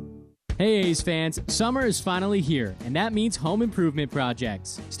 Hey A's fans, summer is finally here, and that means home improvement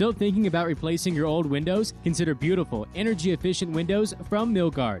projects. Still thinking about replacing your old windows? Consider beautiful, energy-efficient windows from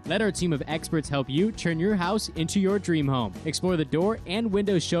Milgard. Let our team of experts help you turn your house into your dream home. Explore the door and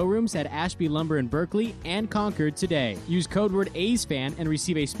window showrooms at Ashby Lumber in Berkeley and Concord today. Use code word A'sFan and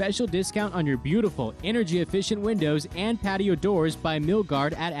receive a special discount on your beautiful, energy-efficient windows and patio doors by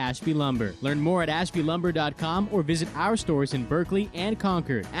Milgard at Ashby Lumber. Learn more at ashbylumber.com or visit our stores in Berkeley and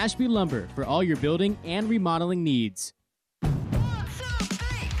Concord. Ashby Lumber, for all your building and remodeling needs. At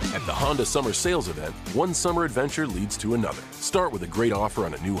the Honda Summer Sales Event, one summer adventure leads to another. Start with a great offer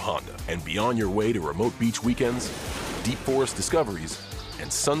on a new Honda and be on your way to remote beach weekends, deep forest discoveries, and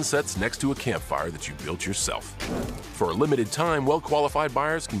sunsets next to a campfire that you built yourself. For a limited time, well-qualified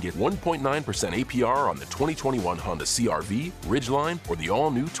buyers can get 1.9% APR on the 2021 Honda CR-V, Ridgeline, or the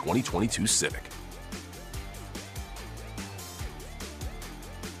all-new 2022 Civic.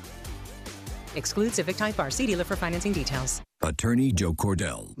 Exclude Civic Type R. See dealer for financing details. Attorney Joe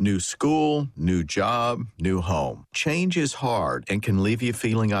Cordell. New school, new job, new home. Change is hard and can leave you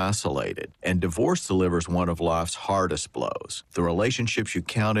feeling isolated. And divorce delivers one of life's hardest blows. The relationships you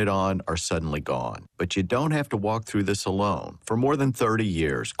counted on are suddenly gone. But you don't have to walk through this alone. For more than 30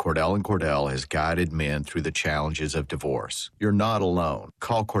 years, Cordell & Cordell has guided men through the challenges of divorce. You're not alone.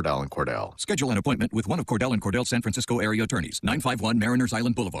 Call Cordell & Cordell. Schedule an appointment with one of Cordell & Cordell San Francisco area attorneys. 951 Mariners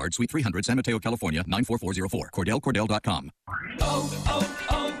Island Boulevard, Suite 300, San Mateo, California, 94404. CordellCordell.com.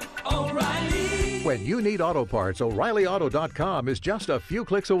 O'Reilly. When you need auto parts, O'ReillyAuto.com is just a few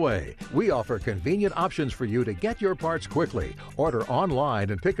clicks away. We offer convenient options for you to get your parts quickly. Order online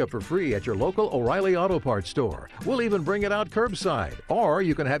and pick up for free at your local O'Reilly Auto Parts store. We'll even bring it out curbside. Or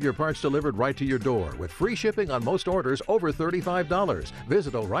you can have your parts delivered right to your door with free shipping on most orders over $35.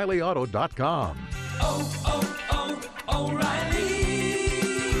 Visit O'ReillyAuto.com.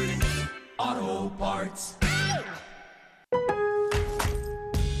 O'Reilly Auto Parts.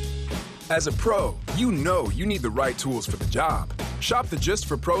 As a pro, you know you need the right tools for the job. Shop the Just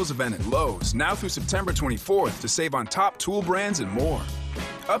for Pros event at Lowe's now through September 24th to save on top tool brands and more.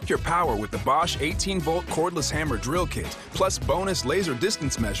 Up your power with the Bosch 18-volt cordless hammer drill kit, plus bonus laser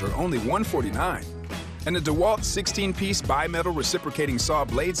distance measure, only $149. And a DeWalt 16-piece bimetal reciprocating saw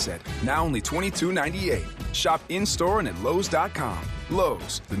blade set, now only $22.98. Shop in-store and at Lowe's.com.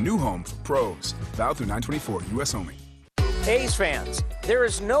 Lowe's, the new home for pros. Valid through 9/24, U.S. only. A's fans, there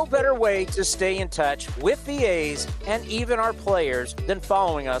is no better way to stay in touch with the A's and even our players than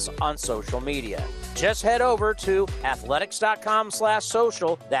following us on social media. Just head over to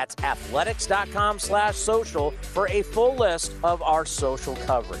athletics.com/social. That's athletics.com/social for a full list of our social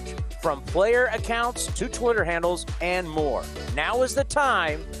coverage, from player accounts to Twitter handles and more. Now is the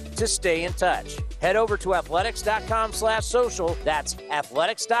time to stay in touch. Head over to athletics.com/social. That's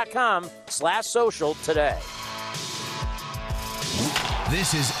athletics.com/social today.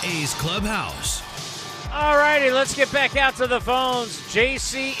 This is A's Clubhouse. All righty, let's get back out to the phones.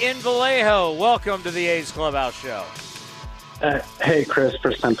 JC in Vallejo, welcome to the A's Clubhouse show. Hey, Chris,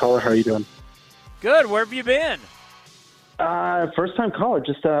 first-time caller. How are you doing? Good. Where have you been? First-time caller,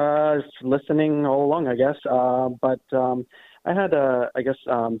 just listening all along, I guess. But I had,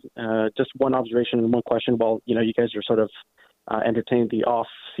 just one observation and one question. Well, you guys are sort of entertaining the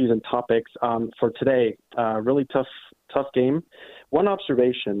off-season topics for today. Really tough game. One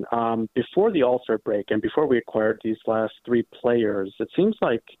observation, before the All-Star break and before we acquired these last three players, it seems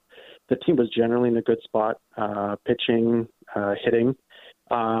like the team was generally in a good spot, pitching, hitting.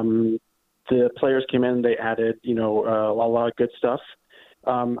 The players came in, they added, a lot of good stuff.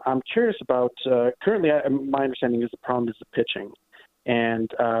 I'm curious about, currently my understanding is the problem is the pitching. And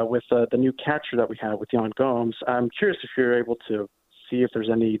with the new catcher that we have with Yan Gomes, I'm curious if you're able to see if there's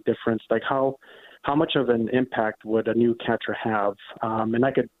any difference, like how much of an impact would a new catcher have? And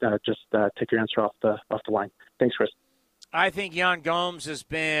I could just take your answer off the line. Thanks, Chris. I think Yan Gomes has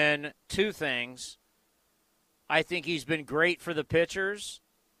been two things. I think he's been great for the pitchers,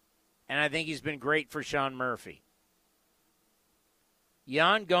 and I think he's been great for Sean Murphy.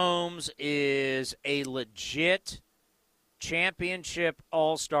 Yan Gomes is a legit championship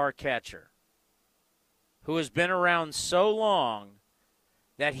all-star catcher who has been around so long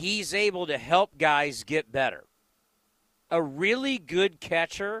that he's able to help guys get better. A really good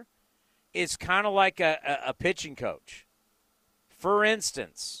catcher is kind of like a pitching coach. For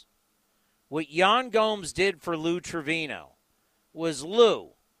instance, what Yan Gomes did for Lou Trevino was,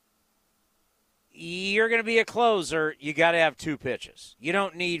 Lou, you're going to be a closer, you got to have 2 pitches. You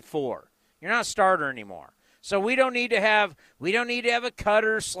don't need 4. You're not a starter anymore. So we don't need to have a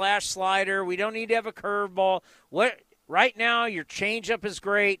cutter/slider. We don't need to have a curveball. Right now, your changeup is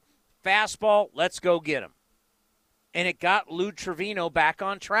great. Fastball, let's go get him. And it got Lou Trevino back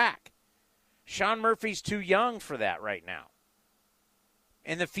on track. Sean Murphy's too young for that right now.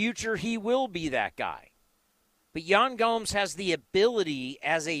 In the future, he will be that guy. But Yan Gomes has the ability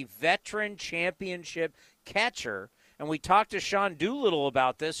as a veteran championship catcher, and we talked to Sean Doolittle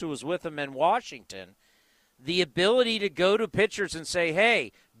about this, who was with him in Washington, the ability to go to pitchers and say,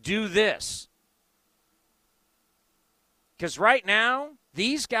 hey, do this. Because right now,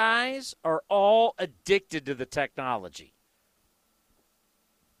 these guys are all addicted to the technology.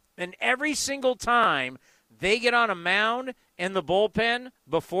 And every single time they get on a mound in the bullpen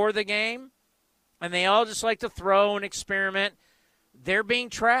before the game, and they all just like to throw and experiment, they're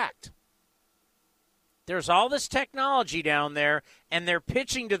being tracked. There's all this technology down there, and they're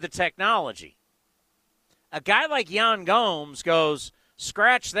pitching to the technology. A guy like Yan Gomes goes,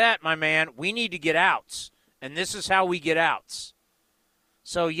 scratch that, my man. We need to get outs. And this is how we get outs.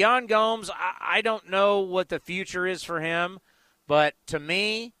 So Yan Gomes, I don't know what the future is for him, but to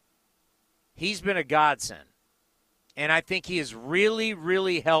me, he's been a godsend. And I think he has really,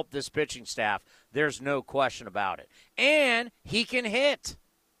 really helped this pitching staff. There's no question about it. And he can hit.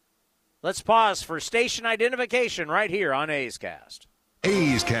 Let's pause for station identification right here on A's Cast.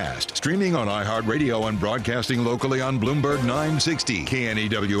 A's Cast, streaming on iHeartRadio and broadcasting locally on Bloomberg 960,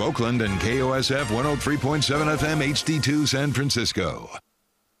 KNEW Oakland, and KOSF 103.7 FM HD2 San Francisco.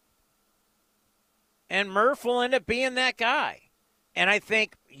 And Murph will end up being that guy. And I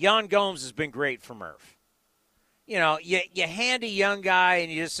think Yan Gomes has been great for Murph. You hand a young guy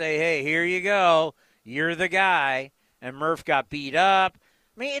and you just say, hey, here you go. You're the guy. And Murph got beat up.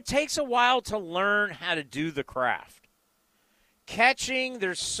 I mean, it takes a while to learn how to do the craft. Catching,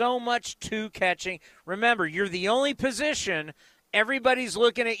 there's so much to catching. Remember, you're the only position. Everybody's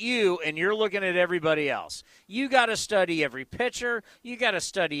looking at you, and you're looking at everybody else. You got to study every pitcher. You got to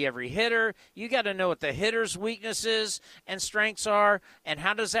study every hitter. You got to know what the hitter's weaknesses and strengths are, and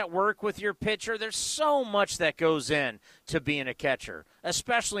how does that work with your pitcher. There's so much that goes in to being a catcher,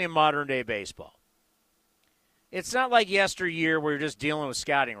 especially in modern-day baseball. It's not like yesteryear where you're just dealing with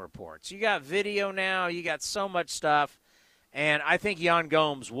scouting reports. You got video now. You got so much stuff. And I think Yan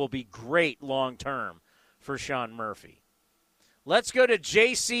Gomes will be great long-term for Sean Murphy. Let's go to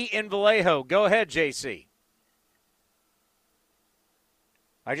JC in Vallejo. Go ahead, JC.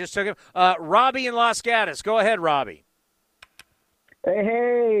 I just took him. Robbie in Los Gatos. Go ahead, Robbie.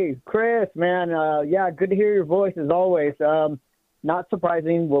 Hey, Chris, man. Yeah, good to hear your voice as always. Not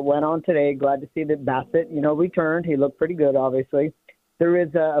surprising what went on today. Glad to see that Bassett, returned. He looked pretty good, obviously. There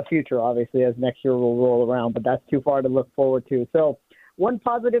is a future, obviously, as next year will roll around, but that's too far to look forward to. So one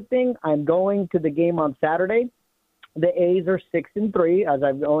positive thing, I'm going to the game on Saturday. The A's are 6-3, as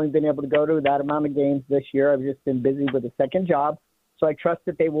I've only been able to go to that amount of games this year. I've just been busy with a second job. So I trust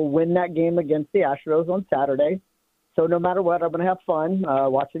that they will win that game against the Astros on Saturday. So no matter what, I'm going to have fun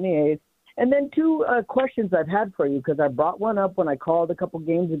watching the A's. And then two questions I've had for you, because I brought one up when I called a couple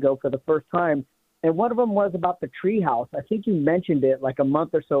games ago for the first time. And one of them was about the treehouse. I think you mentioned it like a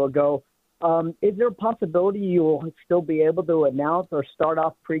month or so ago. Is there a possibility you will still be able to announce or start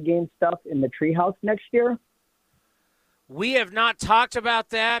off pregame stuff in the treehouse next year? We have not talked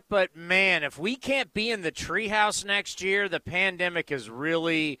about that, but, man, if we can't be in the treehouse next year, the pandemic is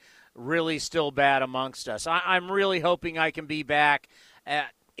really, really still bad amongst us. I'm really hoping I can be back.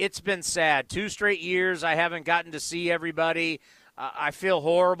 It's been sad. 2 straight years I haven't gotten to see everybody. I feel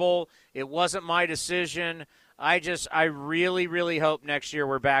horrible. It wasn't my decision. I really, really hope next year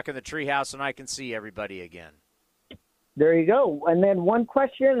we're back in the treehouse and I can see everybody again. There you go. And then one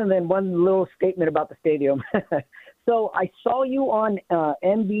question and then one little statement about the stadium. So I saw you on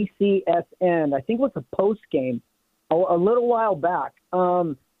NBCSN. I think it was a post game a little while back.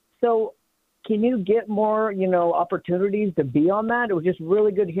 So can you get more, opportunities to be on that? It was just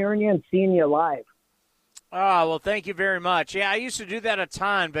really good hearing you and seeing you live. Oh, well, thank you very much. Yeah, I used to do that a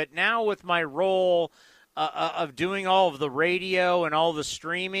ton, but now with my role of doing all of the radio and all the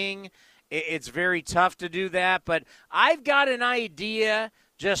streaming, it's very tough to do that. But I've got an idea.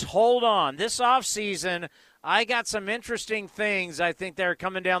 Just hold on. This offseason, I got some interesting things I think that are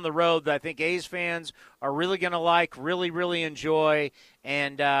coming down the road that I think A's fans are really going to like, really, really enjoy.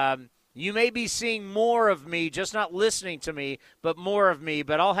 And you may be seeing more of me, just not listening to me, but more of me.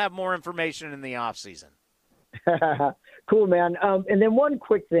 But I'll have more information in the offseason. Cool, man. And then one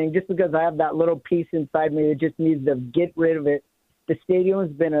quick thing, just because I have that little piece inside me that just needs to get rid of it. The stadium has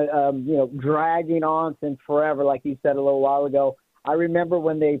been, dragging on since forever, like you said a little while ago. I remember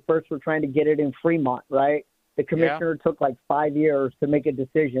when they first were trying to get it in Fremont, right? The commissioner took like 5 years to make a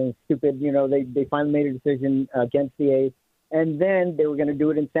decision. Stupid, they finally made a decision against the A's. And then they were going to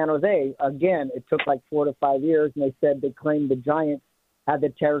do it in San Jose. Again, it took like 4 to 5 years, and they said they claimed the Giants had the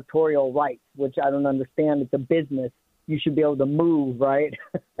territorial rights, which I don't understand. It's a business. You should be able to move, right?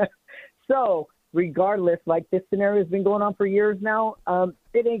 So regardless, like this scenario has been going on for years now,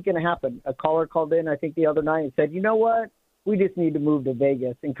 it ain't going to happen. A caller called in, I think, the other night and said, you know what? We just need to move to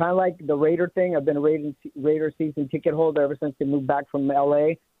Vegas. And kind of like the Raider thing, I've been a Raider season ticket holder ever since they moved back from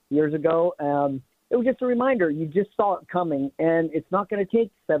L.A. years ago. It was just a reminder. You just saw it coming, and it's not going to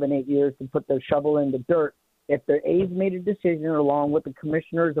take 7-8 years to put the shovel in the dirt. If the A's made a decision along with the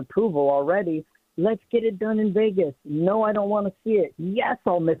commissioner's approval already, let's get it done in Vegas. No, I don't want to see it. Yes,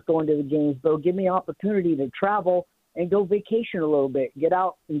 I'll miss going to the games, though. Give me an opportunity to travel and go vacation a little bit, get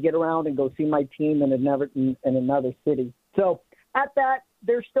out and get around and go see my team in another city. So at that,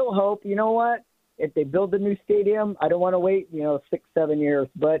 there's still hope. You know what? If they build a new stadium, I don't want to wait, 6-7 years,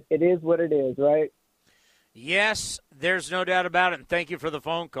 but it is what it is, right? Yes, there's no doubt about it, and thank you for the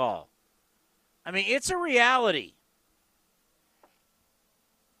phone call. I mean, it's a reality.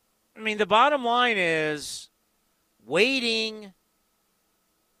 I mean, the bottom line is waiting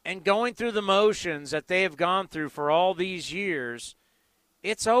and going through the motions that they have gone through for all these years,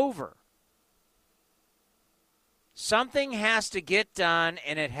 it's over. Something has to get done,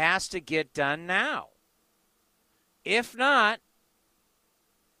 and it has to get done now. If not,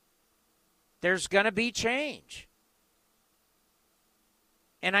 there's going to be change.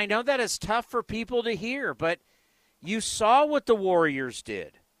 And I know that is tough for people to hear, but you saw what the Warriors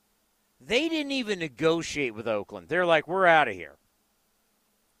did. They didn't even negotiate with Oakland. They're like, we're out of here.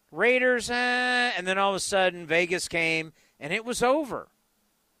 Raiders, and then all of a sudden Vegas came, and it was over.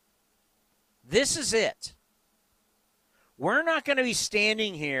 This is it. We're not going to be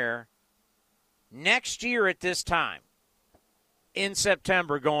standing here next year at this time in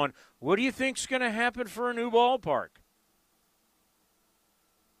September going, what do you think's going to happen for a new ballpark?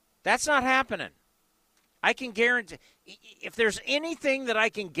 That's not happening. I can guarantee, if there's anything that I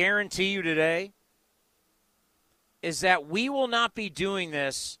can guarantee you today, is that we will not be doing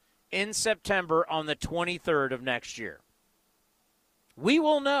this in September on the 23rd of next year. We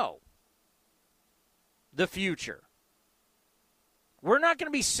will know the future. We're not going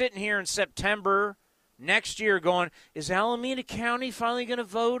to be sitting here in September next year going, is Alameda County finally going to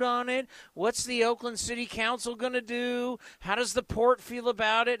vote on it? What's the Oakland City Council going to do? How does the port feel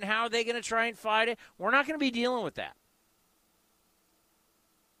about it, and how are they going to try and fight it? We're not going to be dealing with that.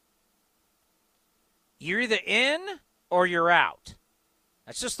 You're either in or you're out.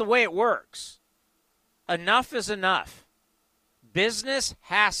 That's just the way it works. Enough is enough. Business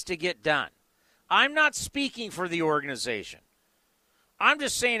has to get done. I'm not speaking for the organization. I'm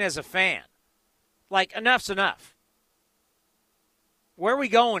just saying as a fan, like, enough's enough. Where are we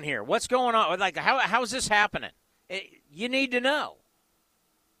going here? What's going on? Like, how is this happening? You need to know.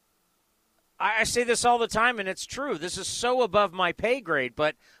 I say this all the time, and it's true. This is so above my pay grade,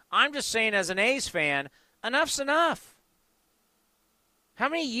 but I'm just saying as an A's fan, enough's enough. How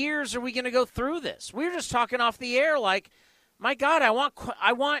many years are we going to go through this? We were just talking off the air like, my God, I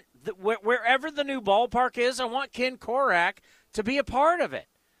want wherever the new ballpark is, I want Ken Korach to be a part of it.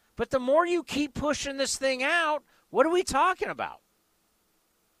 But the more you keep pushing this thing out, what are we talking about?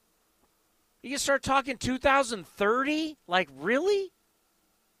 You can start talking 2030? Like, really?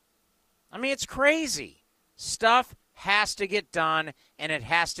 I mean, it's crazy. Stuff has to get done, and it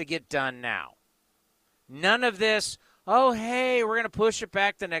has to get done now. None of this, oh, hey, we're going to push it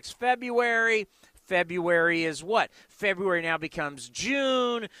back to next February. February is what? February now becomes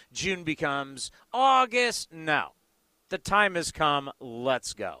June. June becomes August. No. The time has come.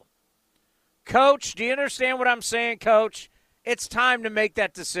 Let's go. Coach, do you understand what I'm saying, Coach? It's time to make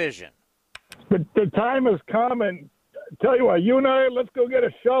that decision. But the time has come, and tell you what, you and I, let's go get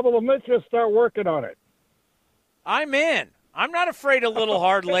a shovel and let's just start working on it. I'm in. I'm not afraid of little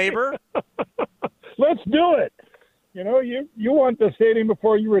hard labor. Let's do it. You know, you want the stadium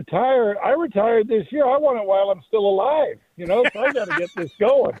before you retire. I retired this year. I want it while I'm still alive. You know, so I got to get this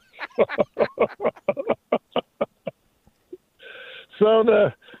going. So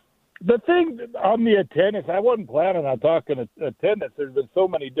the thing on the attendance, I wasn't planning on talking attendance. There's been so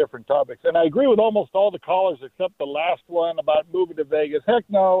many different topics. And I agree with almost all the callers except the last one about moving to Vegas. Heck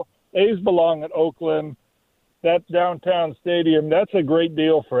no, A's belong in Oakland. That downtown stadium, that's a great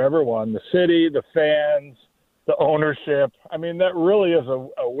deal for everyone. The city, the fans, the ownership. I mean, that really is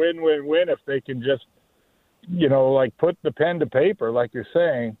a win-win-win if they can just, you know, like put the pen to paper, like you're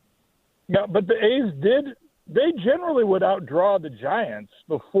saying. Yeah, but the A's they generally would outdraw the Giants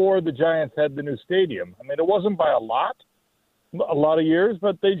before the Giants had the new stadium. I mean, it wasn't by a lot of years,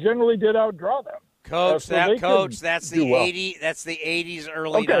 but they generally did outdraw them. Coach, that's the 80s,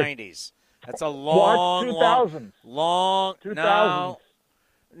 early 90s. That's a long, 2000s. Long. 2000s.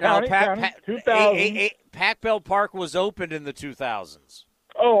 No, Pac Bell Park was opened in the 2000s.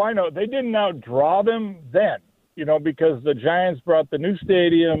 Oh, I know. They didn't outdraw them then, you know, because the Giants brought the new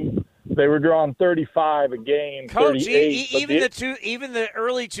stadium. They were drawing 35 a game, Coach, 38. Even the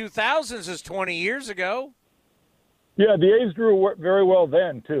early 2000s is 20 years ago. Yeah, the A's drew very well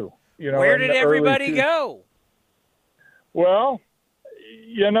then, too. You know, where did everybody go? Well,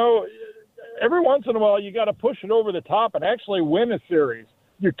 you know, every once in a while you got to push it over the top and actually win a series.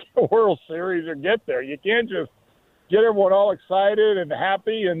 You get World Series or get there. You can't just get everyone all excited and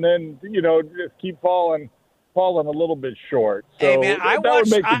happy and then, you know, just keep falling a little bit short. So hey man, I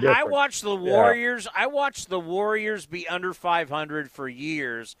watched the Warriors. Yeah. I watched the Warriors be under 500 for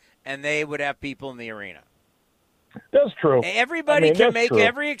years, and they would have people in the arena. That's true. Everybody can make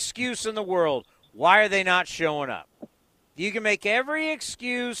every excuse in the world. Why are they not showing up? You can make every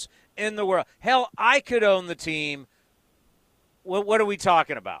excuse in the world. Hell, I could own the team. What are we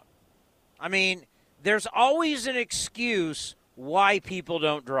talking about? I mean, there's always an excuse why people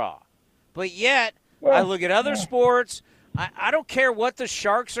don't draw. But yet, I look at other sports. I don't care what the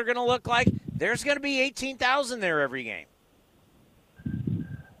Sharks are going to look like. There's going to be 18,000 there every game.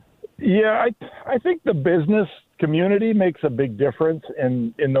 Yeah, I think the business community makes a big difference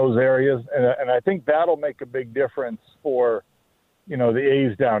in those areas, and I think that'll make a big difference for, you know, the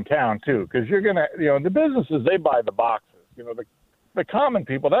A's downtown too, because you're going to, you know, the businesses, they buy the boxes. You know, the common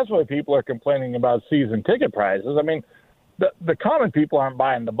people, that's why people are complaining about season ticket prices. I mean, the common people aren't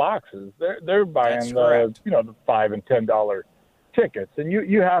buying the boxes. They're buying the $5 and $10 tickets, and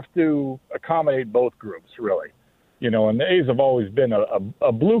you have to accommodate both groups really. You know, and the A's have always been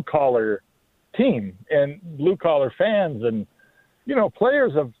a blue collar team and blue collar fans, and you know,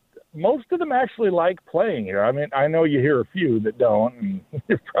 players most of them actually like playing here. I mean, I know you hear a few that don't, and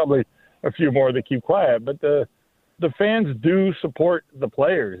there's probably a few more that keep quiet, but the fans do support the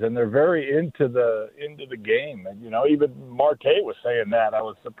players, and they're very into the game. And you know, even Marte was saying that. I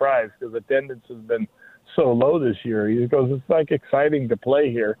was surprised because attendance has been so low this year. He goes, "It's like exciting to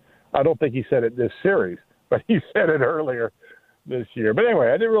play here." I don't think he said it this series, but he said it earlier this year. But anyway,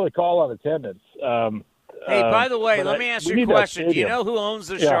 I didn't really call on attendance. Hey, by the way, let me ask you a question. Do you know who owns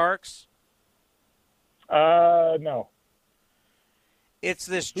the Sharks? No. It's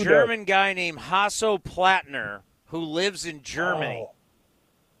this German guy named Hasso Plattner who lives in Germany.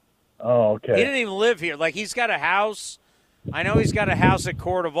 Oh, okay. He didn't even live here. Like, he's got a house. I know he's got a house at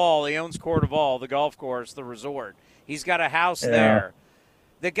Cordoval. He owns Cordoval, the golf course, the resort. He's got a house there.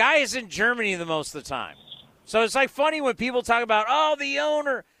 The guy is in Germany the most of the time. So it's like funny when people talk about, oh, the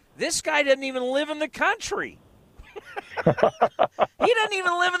owner. This guy doesn't even live in the country. He doesn't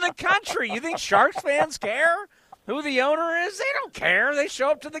even live in the country. You think Sharks fans care who the owner is? They don't care. They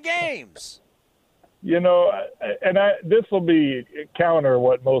show up to the games. You know, and this will be counter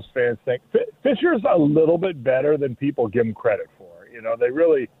what most fans think. Fisher's a little bit better than people give him credit for. You know, they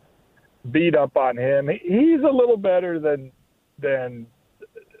really beat up on him. He's a little better than the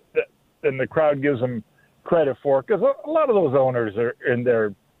crowd gives him credit for, because a lot of those owners are in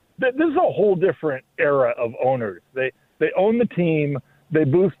their. This is a whole different era of owners. They own the team, they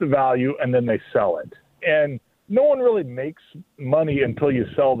boost the value, and then they sell it. And no one really makes money until you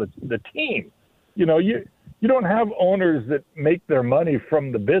sell the team. You know, you don't have owners that make their money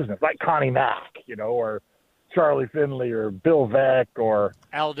from the business, like Connie Mack, you know, or Charlie Finley or Bill Veeck or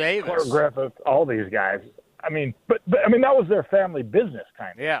Al Davis, Clark Griffith, all these guys. I mean, but I mean, that was their family business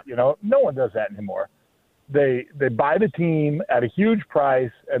kind of. Yeah. You know, no one does that anymore. They buy the team at a huge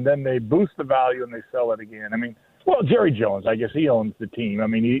price, and then they boost the value and they sell it again. I mean, well, Jerry Jones, I guess he owns the team. I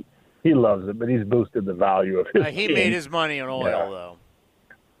mean, he loves it, but he's boosted the value of his he team. made his money on oil, though.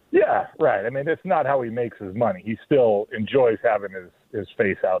 Yeah, right. I mean, it's not how he makes his money. He still enjoys having his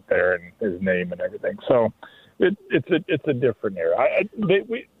face out there and his name and everything. So it's a different era.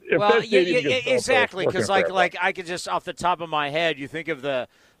 Exactly, because like I could just off the top of my head, you think of the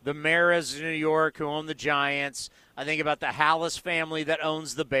Maras in New York who own the Giants. I think about the Hallis family that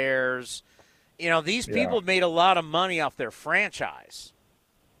owns the Bears. You know, these people made a lot of money off their franchise.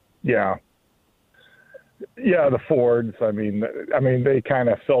 Yeah. Yeah, the Fords. I mean, they kind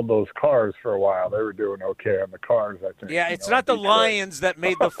of sold those cars for a while. They were doing okay on the cars, I think. Yeah, it's not the Lions that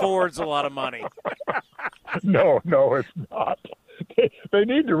made the Fords a lot of money. No, it's not. They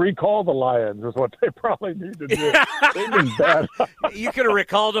need to recall the Lions is what they probably need to do. They've been bad. You could have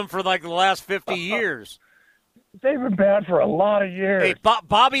recalled them for like the last 50 years. They've been bad for a lot of years. Hey,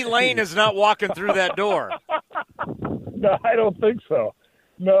 Bobby Lane is not walking through that door. No, I don't think so.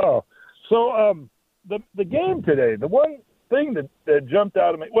 No. So the game today, the one thing that jumped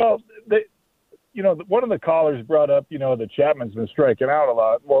out at me, well, one of the callers brought up, that Chapman's been striking out a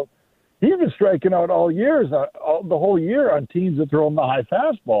lot. Well, he's been striking out all years, the whole year on teams that throw him the high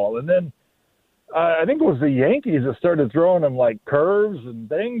fastball. And then I think it was the Yankees that started throwing him like curves and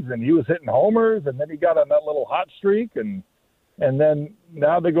things, and he was hitting homers, and then he got on that little hot streak, and then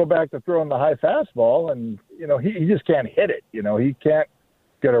now they go back to throwing the high fastball, and, he just can't hit it. He can't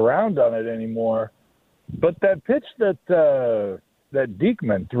get around on it anymore. But that pitch that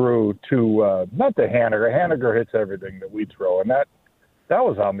Diekman threw to not to Haniger. Haniger hits everything that we throw, and that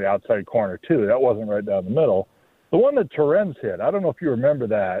was on the outside corner too. That wasn't right down the middle. The one that Torrens hit, I don't know if you remember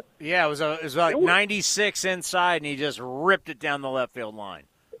that. Yeah, it was like 96 inside, and he just ripped it down the left field line.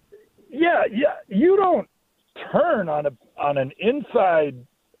 Yeah. You don't turn on an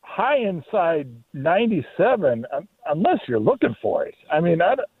high inside 97 unless you're looking for it. I mean,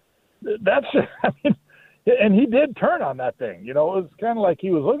 and he did turn on that thing. It was kind of like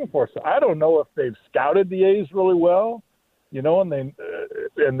he was looking for it. So I don't know if they've scouted the A's really well, and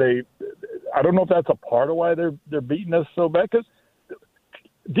they I don't know if that's a part of why they're beating us so bad, because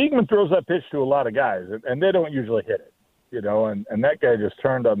Diekman throws that pitch to a lot of guys, and they don't usually hit it, and that guy just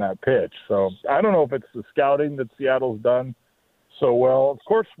turned on that pitch. So I don't know if it's the scouting that Seattle's done so well. Of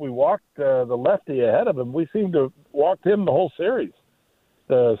course, we walked the lefty ahead of him. We seemed to walk him the whole series.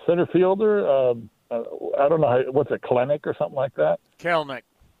 The center fielder, I don't know, what's it, Kelenic or something like that? Kelenic,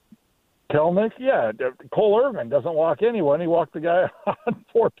 yeah. Cole Irvin doesn't walk anyone. He walked the guy on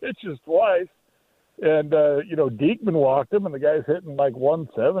 4 pitches twice. And, Diekman walked him, and the guy's hitting like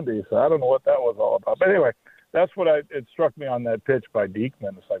 170. So I don't know what that was all about. But anyway, that's what it struck me on that pitch by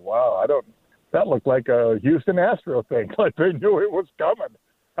Diekman. It's like, wow, that looked like a Houston Astro thing. Like they knew it was coming.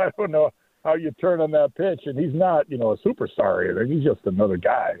 I don't know how you turn on that pitch. And he's not, a superstar either. He's just another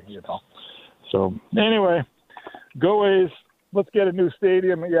guy, So anyway, go A's. Let's get a new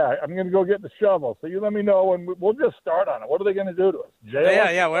stadium. Yeah, I'm going to go get the shovel. So you let me know, and we'll just start on it. What are they going to do to us? Jail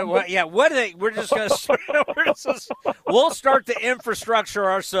us? What are they? We're just going to. We'll start the infrastructure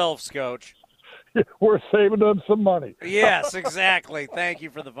ourselves, Coach. We're saving them some money. Yes, exactly. Thank you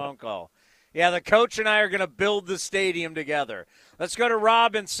for the phone call. Yeah, the coach and I are going to build the stadium together. Let's go to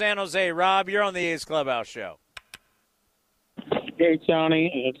Rob in San Jose. Rob, you're on the A's Clubhouse show. Hey,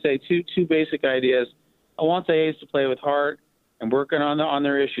 Tony. I'd say two basic ideas. I want the A's to play with heart and working on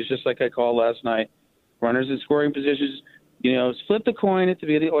their issues, just like I called last night. Runners in scoring positions, flip the coin at the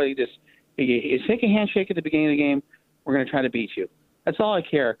beginning. Or you take a handshake at the beginning of the game. We're going to try to beat you. That's all I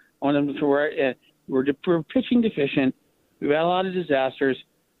care. I want them to. We're pitching deficient. We've had a lot of disasters,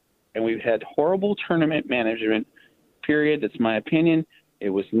 and we've had horrible tournament management. Period. That's my opinion. It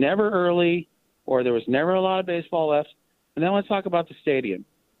was never early, or there was never a lot of baseball left. And then let's talk about the stadium.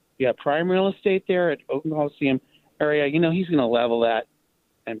 You have prime real estate there at Oakland Coliseum area. He's going to level that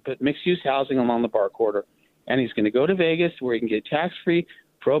and put mixed-use housing along the bar corridor. And he's going to go to Vegas where he can get tax-free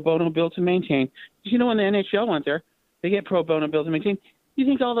pro bono built and maintained. Because when the NHL went there, they get pro bono built and maintained. You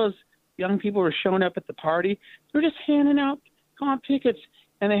think all those young people were showing up at the party? They're just handing out comp tickets,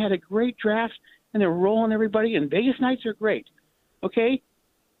 and they had a great draft, and they're rolling everybody. And Vegas nights are great. Okay?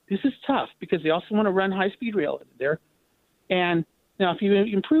 This is tough because they also want to run high-speed rail there. And now if you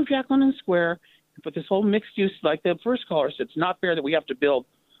improve Jack London Square and put this whole mixed use, like the first caller said, it's not fair that we have to build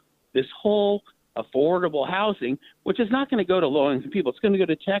this whole affordable housing, which is not going to go to low-income people. It's going to go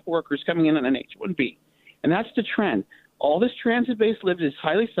to tech workers coming in on an H-1B. And that's the trend. All this transit-based living is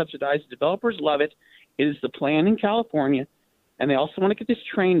highly subsidized. Developers love it. It is the plan in California. And they also want to get this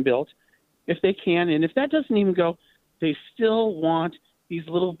train built if they can. And if that doesn't even go, they still want these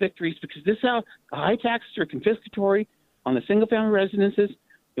little victories because this is how the high taxes are confiscatory on the single-family residences.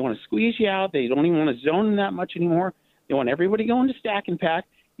 They want to squeeze you out. They don't even want to zone them that much anymore. They want everybody going to stack and pack.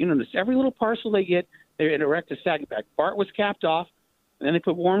 Just every little parcel they get, they erect a stack and pack. BART was capped off, and then they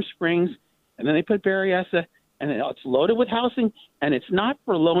put Warm Springs, and then they put Berryessa, and it's loaded with housing, and it's not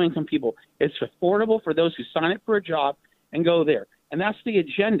for low-income people. It's affordable for those who sign up for a job and go there. And that's the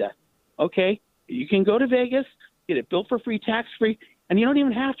agenda, okay? You can go to Vegas, get it built for free, tax-free, and you don't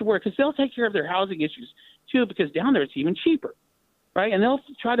even have to work because they'll take care of their housing issues too because down there it's even cheaper, right? And they'll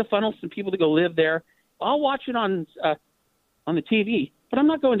try to funnel some people to go live there. I'll watch it on the TV, but I'm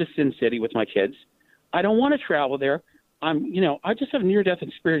not going to Sin City with my kids. I don't want to travel there. I just have near-death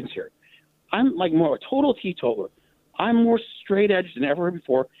experience here. I'm like more a total teetotaler. I'm more straight-edged than ever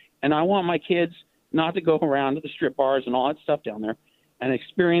before, and I want my kids not to go around to the strip bars and all that stuff down there and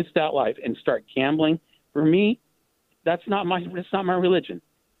experience that life and start gambling. For me, that's not my religion,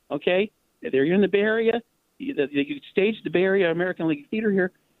 okay? If you're in the Bay Area, you could stage the Bay Area American League Theater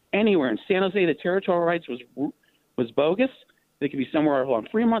here anywhere. In San Jose, the territorial rights was bogus. They could be somewhere along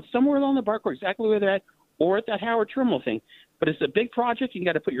Fremont, somewhere along the Barcor, exactly where they're at, or at that Howard Terminal thing. But it's a big project. You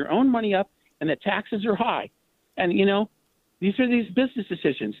got to put your own money up, and the taxes are high. And, these are these business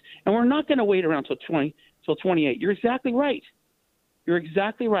decisions. And we're not going to wait around till 28. You're exactly right. You're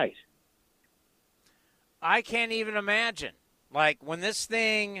exactly right. I can't even imagine. Like, when this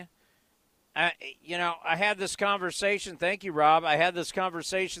thing, I had this conversation. Thank you, Rob. I had this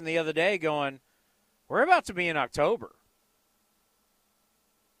conversation the other day going, we're about to be in October.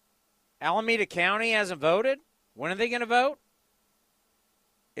 Alameda County hasn't voted. When are they going to vote?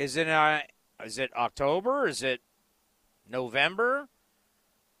 Is it October? Is it November?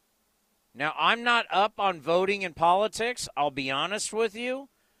 Now, I'm not up on voting in politics, I'll be honest with you,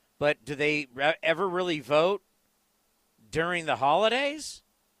 but do they ever really vote during the holidays?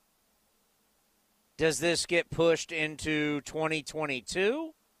 Does this get pushed into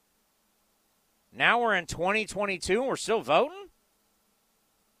 2022? Now we're in 2022 and we're still voting?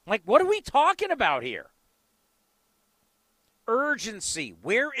 Like, what are we talking about here? Urgency.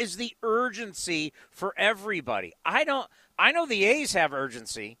 Where is the urgency for everybody? I know the A's have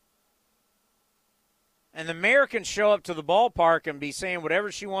urgency. And the mayor can show up to the ballpark and be saying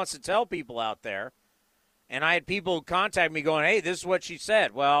whatever she wants to tell people out there. And I had people contact me going, hey, this is what she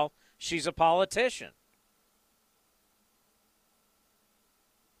said. Well, she's a politician.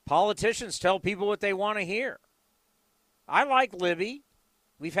 Politicians tell people what they want to hear. I like Libby.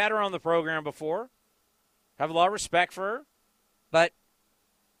 We've had her on the program before. Have a lot of respect for her. But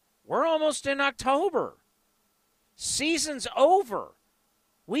we're almost in October. Season's over.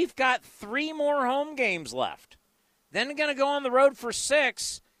 We've got 3 more home games left. Then we're going to go on the road for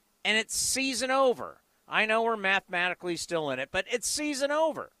 6, and it's season over. I know we're mathematically still in it, but it's season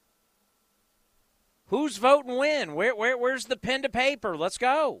over. Who's voting when? Where's the pen to paper? Let's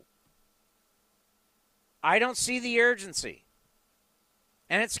go. I don't see the urgency.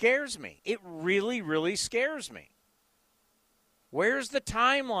 And it scares me. It really, really scares me. Where's the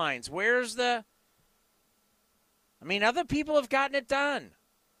timelines? Other people have gotten it done.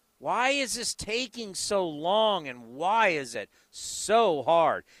 Why is this taking so long, and why is it so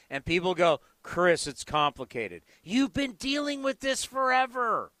hard? And people go, Chris, it's complicated. You've been dealing with this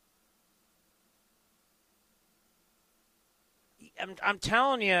forever. I'm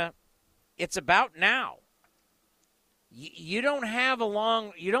telling you, it's about now. You don't have a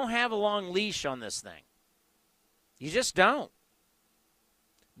long leash on this thing. You just don't.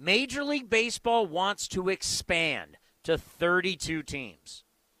 Major League Baseball wants to expand to 32 teams.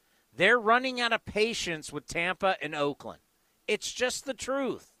 They're running out of patience with Tampa and Oakland. It's just the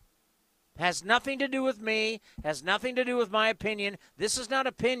truth. Has nothing to do with me, has nothing to do with my opinion. This is not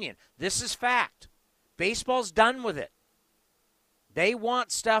opinion. This is fact. Baseball's done with it. They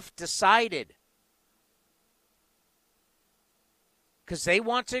want stuff decided because they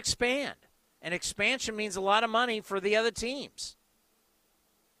want to expand. And expansion means a lot of money for the other teams.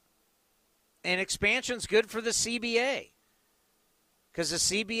 And expansion's good for the CBA because the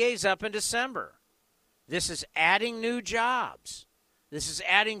CBA's up in December. This is adding new jobs. This is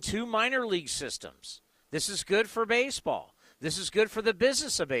adding 2 minor league systems. This is good for baseball. This is good for the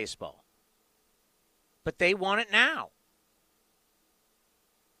business of baseball. But they want it now.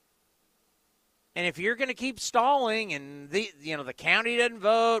 And if you're going to keep stalling and the county doesn't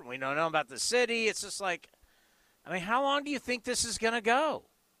vote, we don't know about the city, it's just like, I mean, how long do you think this is going to go?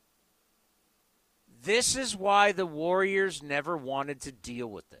 This is why the Warriors never wanted to deal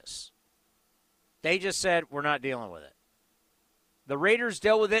with this. They just said, we're not dealing with it. The Raiders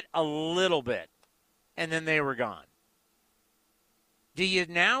dealt with it a little bit, and then they were gone. Do you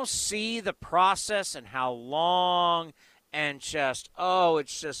now see the process and how long and just,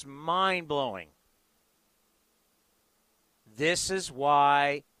 it's just mind-blowing? This is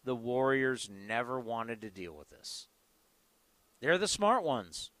why the Warriors never wanted to deal with this. They're the smart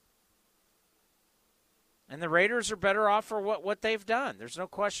ones. And the Raiders are better off for what they've done. There's no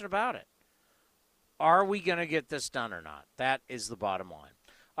question about it. Are we going to get this done or not? That is the bottom line.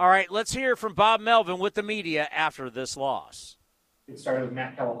 All right, let's hear from Bob Melvin with the media after this loss. It started with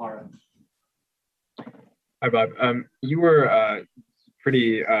Matt Kawahara. Hi, Bob. You were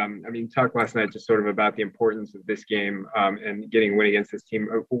pretty, talked last night just sort of about the importance of this game and getting a win against this team.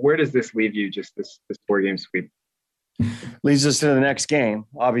 Where does this leave you, just this 4-game sweep? Leads us to the next game.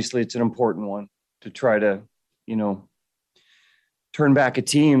 Obviously, it's an important one to try to, turn back a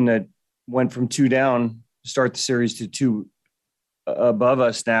team that went from 2 down to start the series to 2 above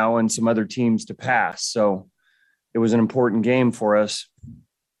us now and some other teams to pass. So it was an important game for us.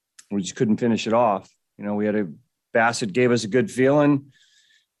 We just couldn't finish it off. We had Bassett gave us a good feeling,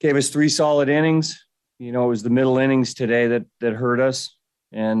 gave us 3 solid innings. It was the middle innings today that hurt us,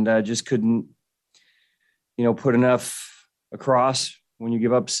 and just couldn't, put enough across. When you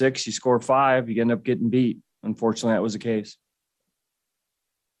give up 6, you score 5, you end up getting beat. Unfortunately, that was the case.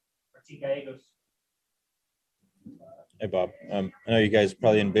 Hey, Bob. I know you guys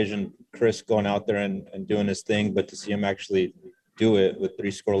probably envisioned Chris going out there and doing his thing, but to see him actually do it with 3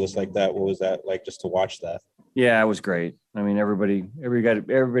 scoreless like that, what was that like just to watch that? Yeah, it was great. I mean, everybody got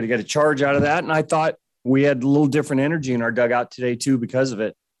a charge out of that, and I thought we had a little different energy in our dugout today too because of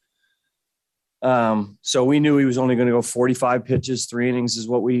it. So we knew he was only going to go 45 pitches, 3 innings is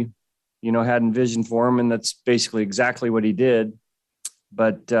what we, had envisioned for him, and that's basically exactly what he did.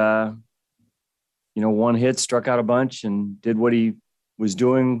 But 1 hit, struck out a bunch, and did what he was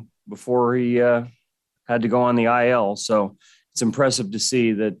doing before he had to go on the IL. So it's impressive to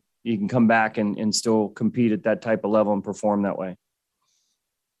see that he can come back and still compete at that type of level and perform that way.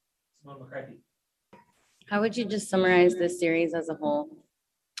 How would you just summarize this series as a whole?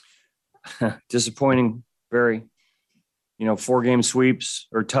 Disappointing, very. 4-game sweeps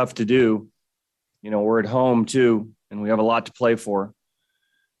are tough to do. We're at home too, and we have a lot to play for.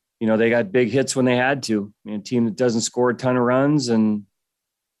 They got big hits when they had to. A team that doesn't score a ton of runs, and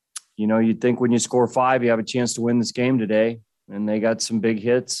you'd think when you score 5, you have a chance to win this game today. And they got some big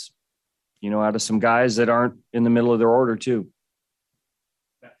hits, out of some guys that aren't in the middle of their order too.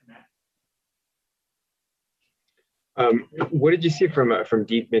 What did you see from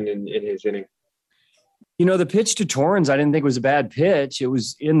Diekman in his inning? The pitch to Torrens, I didn't think was a bad pitch. It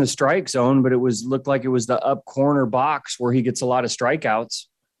was in the strike zone, but looked like it was the up corner box where he gets a lot of strikeouts.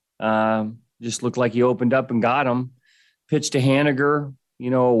 Just looked like he opened up and got him. Pitch to Haniger,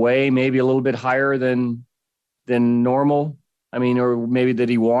 away, maybe a little bit higher than normal. Or maybe that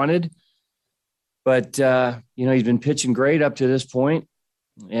he wanted. But, he's been pitching great up to this point.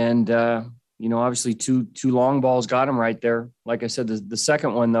 And, obviously two long balls got him right there. Like I said, the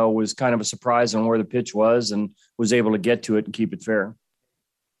second one, though, was kind of a surprise on where the pitch was and was able to get to it and keep it fair.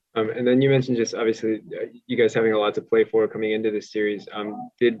 And then you mentioned just obviously you guys having a lot to play for coming into this series.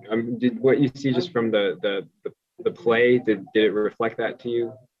 Did what you see just from the play, did it reflect that to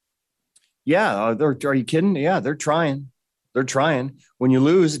you? Yeah. Are you kidding? Yeah, they're trying. They're trying. When you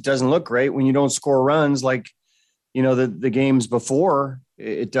lose, it doesn't look great. When you don't score runs like, the games before,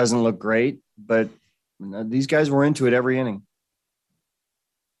 it doesn't look great. But these guys were into it every inning.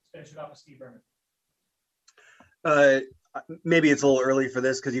 Finish it off with Steve Berman. Maybe it's a little early for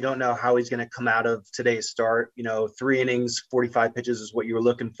this because you don't know how he's going to come out of today's start. 3 innings, 45 pitches is what you were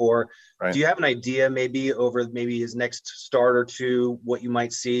looking for. Right. Do you have an idea maybe over his next start or two, what you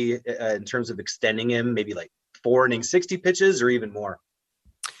might see in terms of extending him, maybe like 4 innings, 60 pitches or even more?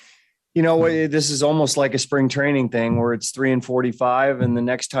 This is almost like a spring training thing where it's 3 and 45 and the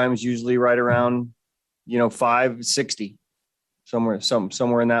next time is usually right around, 5-60.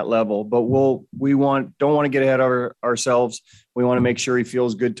 Somewhere in that level, but don't want to get ahead of ourselves. We want to make sure he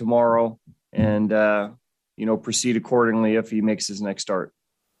feels good tomorrow and, proceed accordingly if he makes his next start.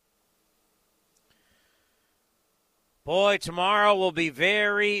 Boy, tomorrow will be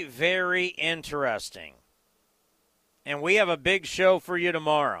very, very interesting. And we have a big show for you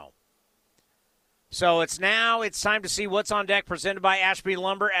tomorrow. So it's time to see what's on deck, presented by Ashby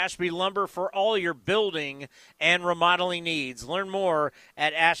Lumber. Ashby Lumber for all your building and remodeling needs. Learn more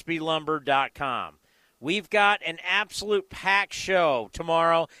at ashbylumber.com. We've got an absolute packed show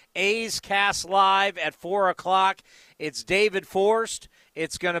tomorrow. A's Cast Live at 4 o'clock. It's David Forst.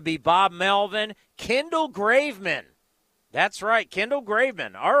 It's going to be Bob Melvin. Kendall Graveman. That's right, Kendall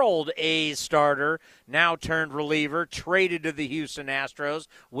Graveman, our old A's starter, now turned reliever, traded to the Houston Astros,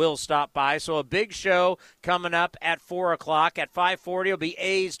 will stop by. So a big show coming up at 4 o'clock. At 5:40 will be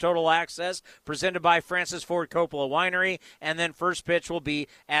A's Total Access, presented by Francis Ford Coppola Winery, and then first pitch will be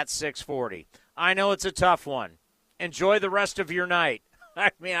at 6:40. I know it's a tough one. Enjoy the rest of your night.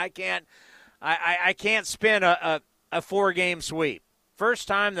 I mean, I can't spin a 4-game sweep. First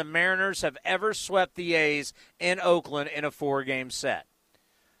time the Mariners have ever swept the A's in Oakland in a 4-game set.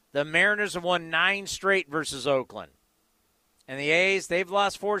 The Mariners have won 9 straight versus Oakland. And the A's, they've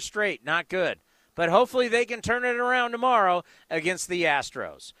lost 4 straight. Not good. But hopefully they can turn it around tomorrow against the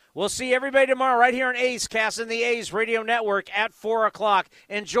Astros. We'll see everybody tomorrow right here on A's Cast and the A's Radio Network at 4 o'clock.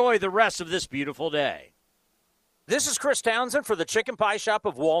 Enjoy the rest of this beautiful day. This is Chris Townsend for the Chicken Pie Shop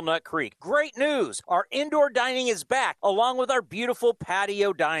of Walnut Creek. Great news! Our indoor dining is back, along with our beautiful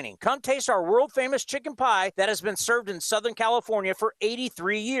patio dining. Come taste our world-famous chicken pie that has been served in Southern California for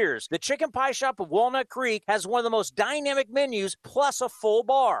 83 years. The Chicken Pie Shop of Walnut Creek has one of the most dynamic menus, plus a full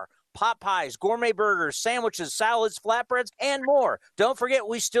bar. Pot pies, gourmet burgers, sandwiches, salads, flatbreads, and more. Don't forget,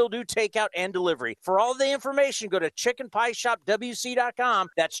 we still do takeout and delivery. For all the information, go to chickenpieshopwc.com.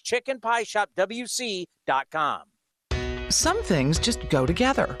 That's chickenpieshopwc.com. Some things just go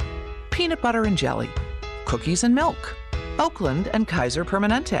together. Peanut butter and jelly, cookies and milk, Oakland and Kaiser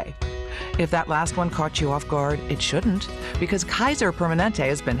Permanente. If that last one caught you off guard, it shouldn't, because Kaiser Permanente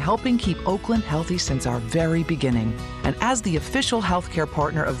has been helping keep Oakland healthy since our very beginning. And as the official healthcare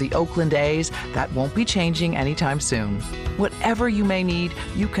partner of the Oakland A's, that won't be changing anytime soon. Whatever you may need,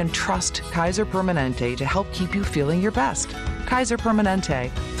 you can trust Kaiser Permanente to help keep you feeling your best. Kaiser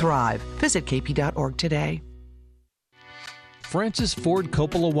Permanente. Thrive. Visit kp.org today. Francis Ford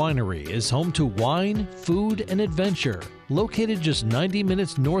Coppola Winery is home to wine, food, and adventure. Located just 90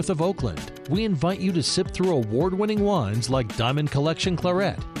 minutes north of Oakland, we invite you to sip through award-winning wines like Diamond Collection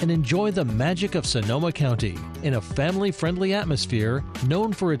Claret and enjoy the magic of Sonoma County in a family-friendly atmosphere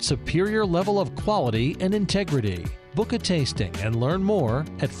known for its superior level of quality and integrity. Book a tasting and learn more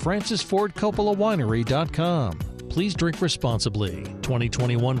at francisfordcoppolawinery.com. Please drink responsibly.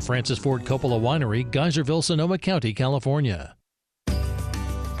 2021 Francis Ford Coppola Winery, Geyserville, Sonoma County, California.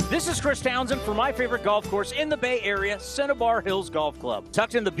 This is Chris Townsend for my favorite golf course in the Bay Area, Cinnabar Hills Golf Club.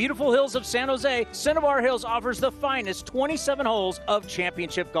 Tucked in the beautiful hills of San Jose, Cinnabar Hills offers the finest 27 holes of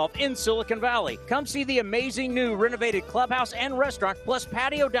championship golf in Silicon Valley. Come see the amazing new renovated clubhouse and restaurant, plus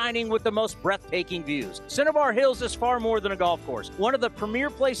patio dining with the most breathtaking views. Cinnabar Hills is far more than a golf course, one of the premier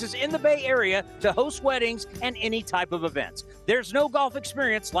places in the Bay Area to host weddings and any type of events. There's no golf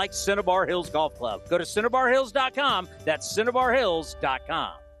experience like Cinnabar Hills Golf Club. Go to CinnabarHills.com. That's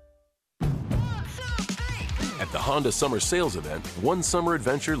CinnabarHills.com. At the Honda Summer Sales Event, one summer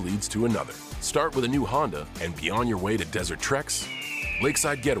adventure leads to another. Start with a new Honda and be on your way to desert treks,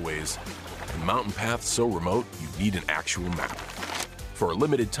 lakeside getaways, and mountain paths so remote you need an actual map. For a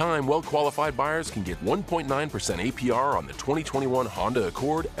limited time, well-qualified buyers can get 1.9% APR on the 2021 Honda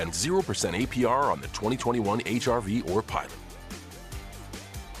Accord and 0% APR on the 2021 HR-V or Pilot.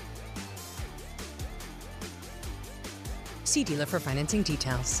 See dealer for financing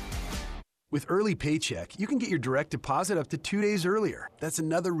details. With Early Paycheck, you can get your direct deposit up to 2 days earlier. That's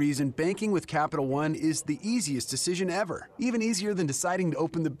another reason banking with Capital One is the easiest decision ever. Even easier than deciding to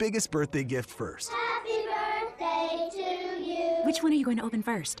open the biggest birthday gift first. Happy birthday to you. Which one are you going to open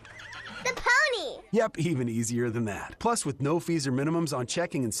first? The pony! Yep, even easier than that. Plus, with no fees or minimums on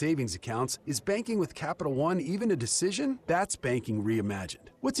checking and savings accounts, is banking with Capital One even a decision? That's banking reimagined.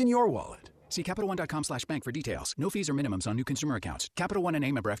 What's in your wallet? See CapitalOne.com/bank for details. No fees or minimums on new consumer accounts. Capital One and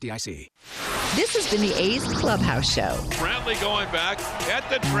A member FDIC. This has been the A's Clubhouse Show. Brantley going back at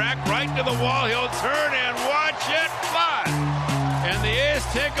the track, right to the wall. He'll turn and watch it fly. And the A's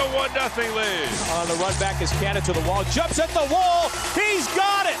take a 1-0 lead. On the run back is Cannon to the wall. Jumps at the wall. He's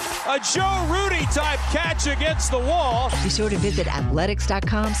got it. A Joe Rudy type catch against the wall. Be sure to visit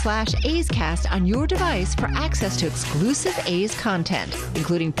athletics.com/A'sCast on your device for access to exclusive A's content,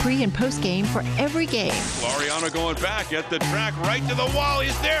 including pre- and post-game for every game. Laureano going back at the track, right to the wall.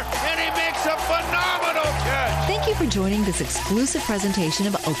 He's there, and he makes a phenomenal catch. Thank you for joining this exclusive presentation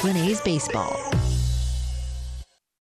of Oakland A's baseball.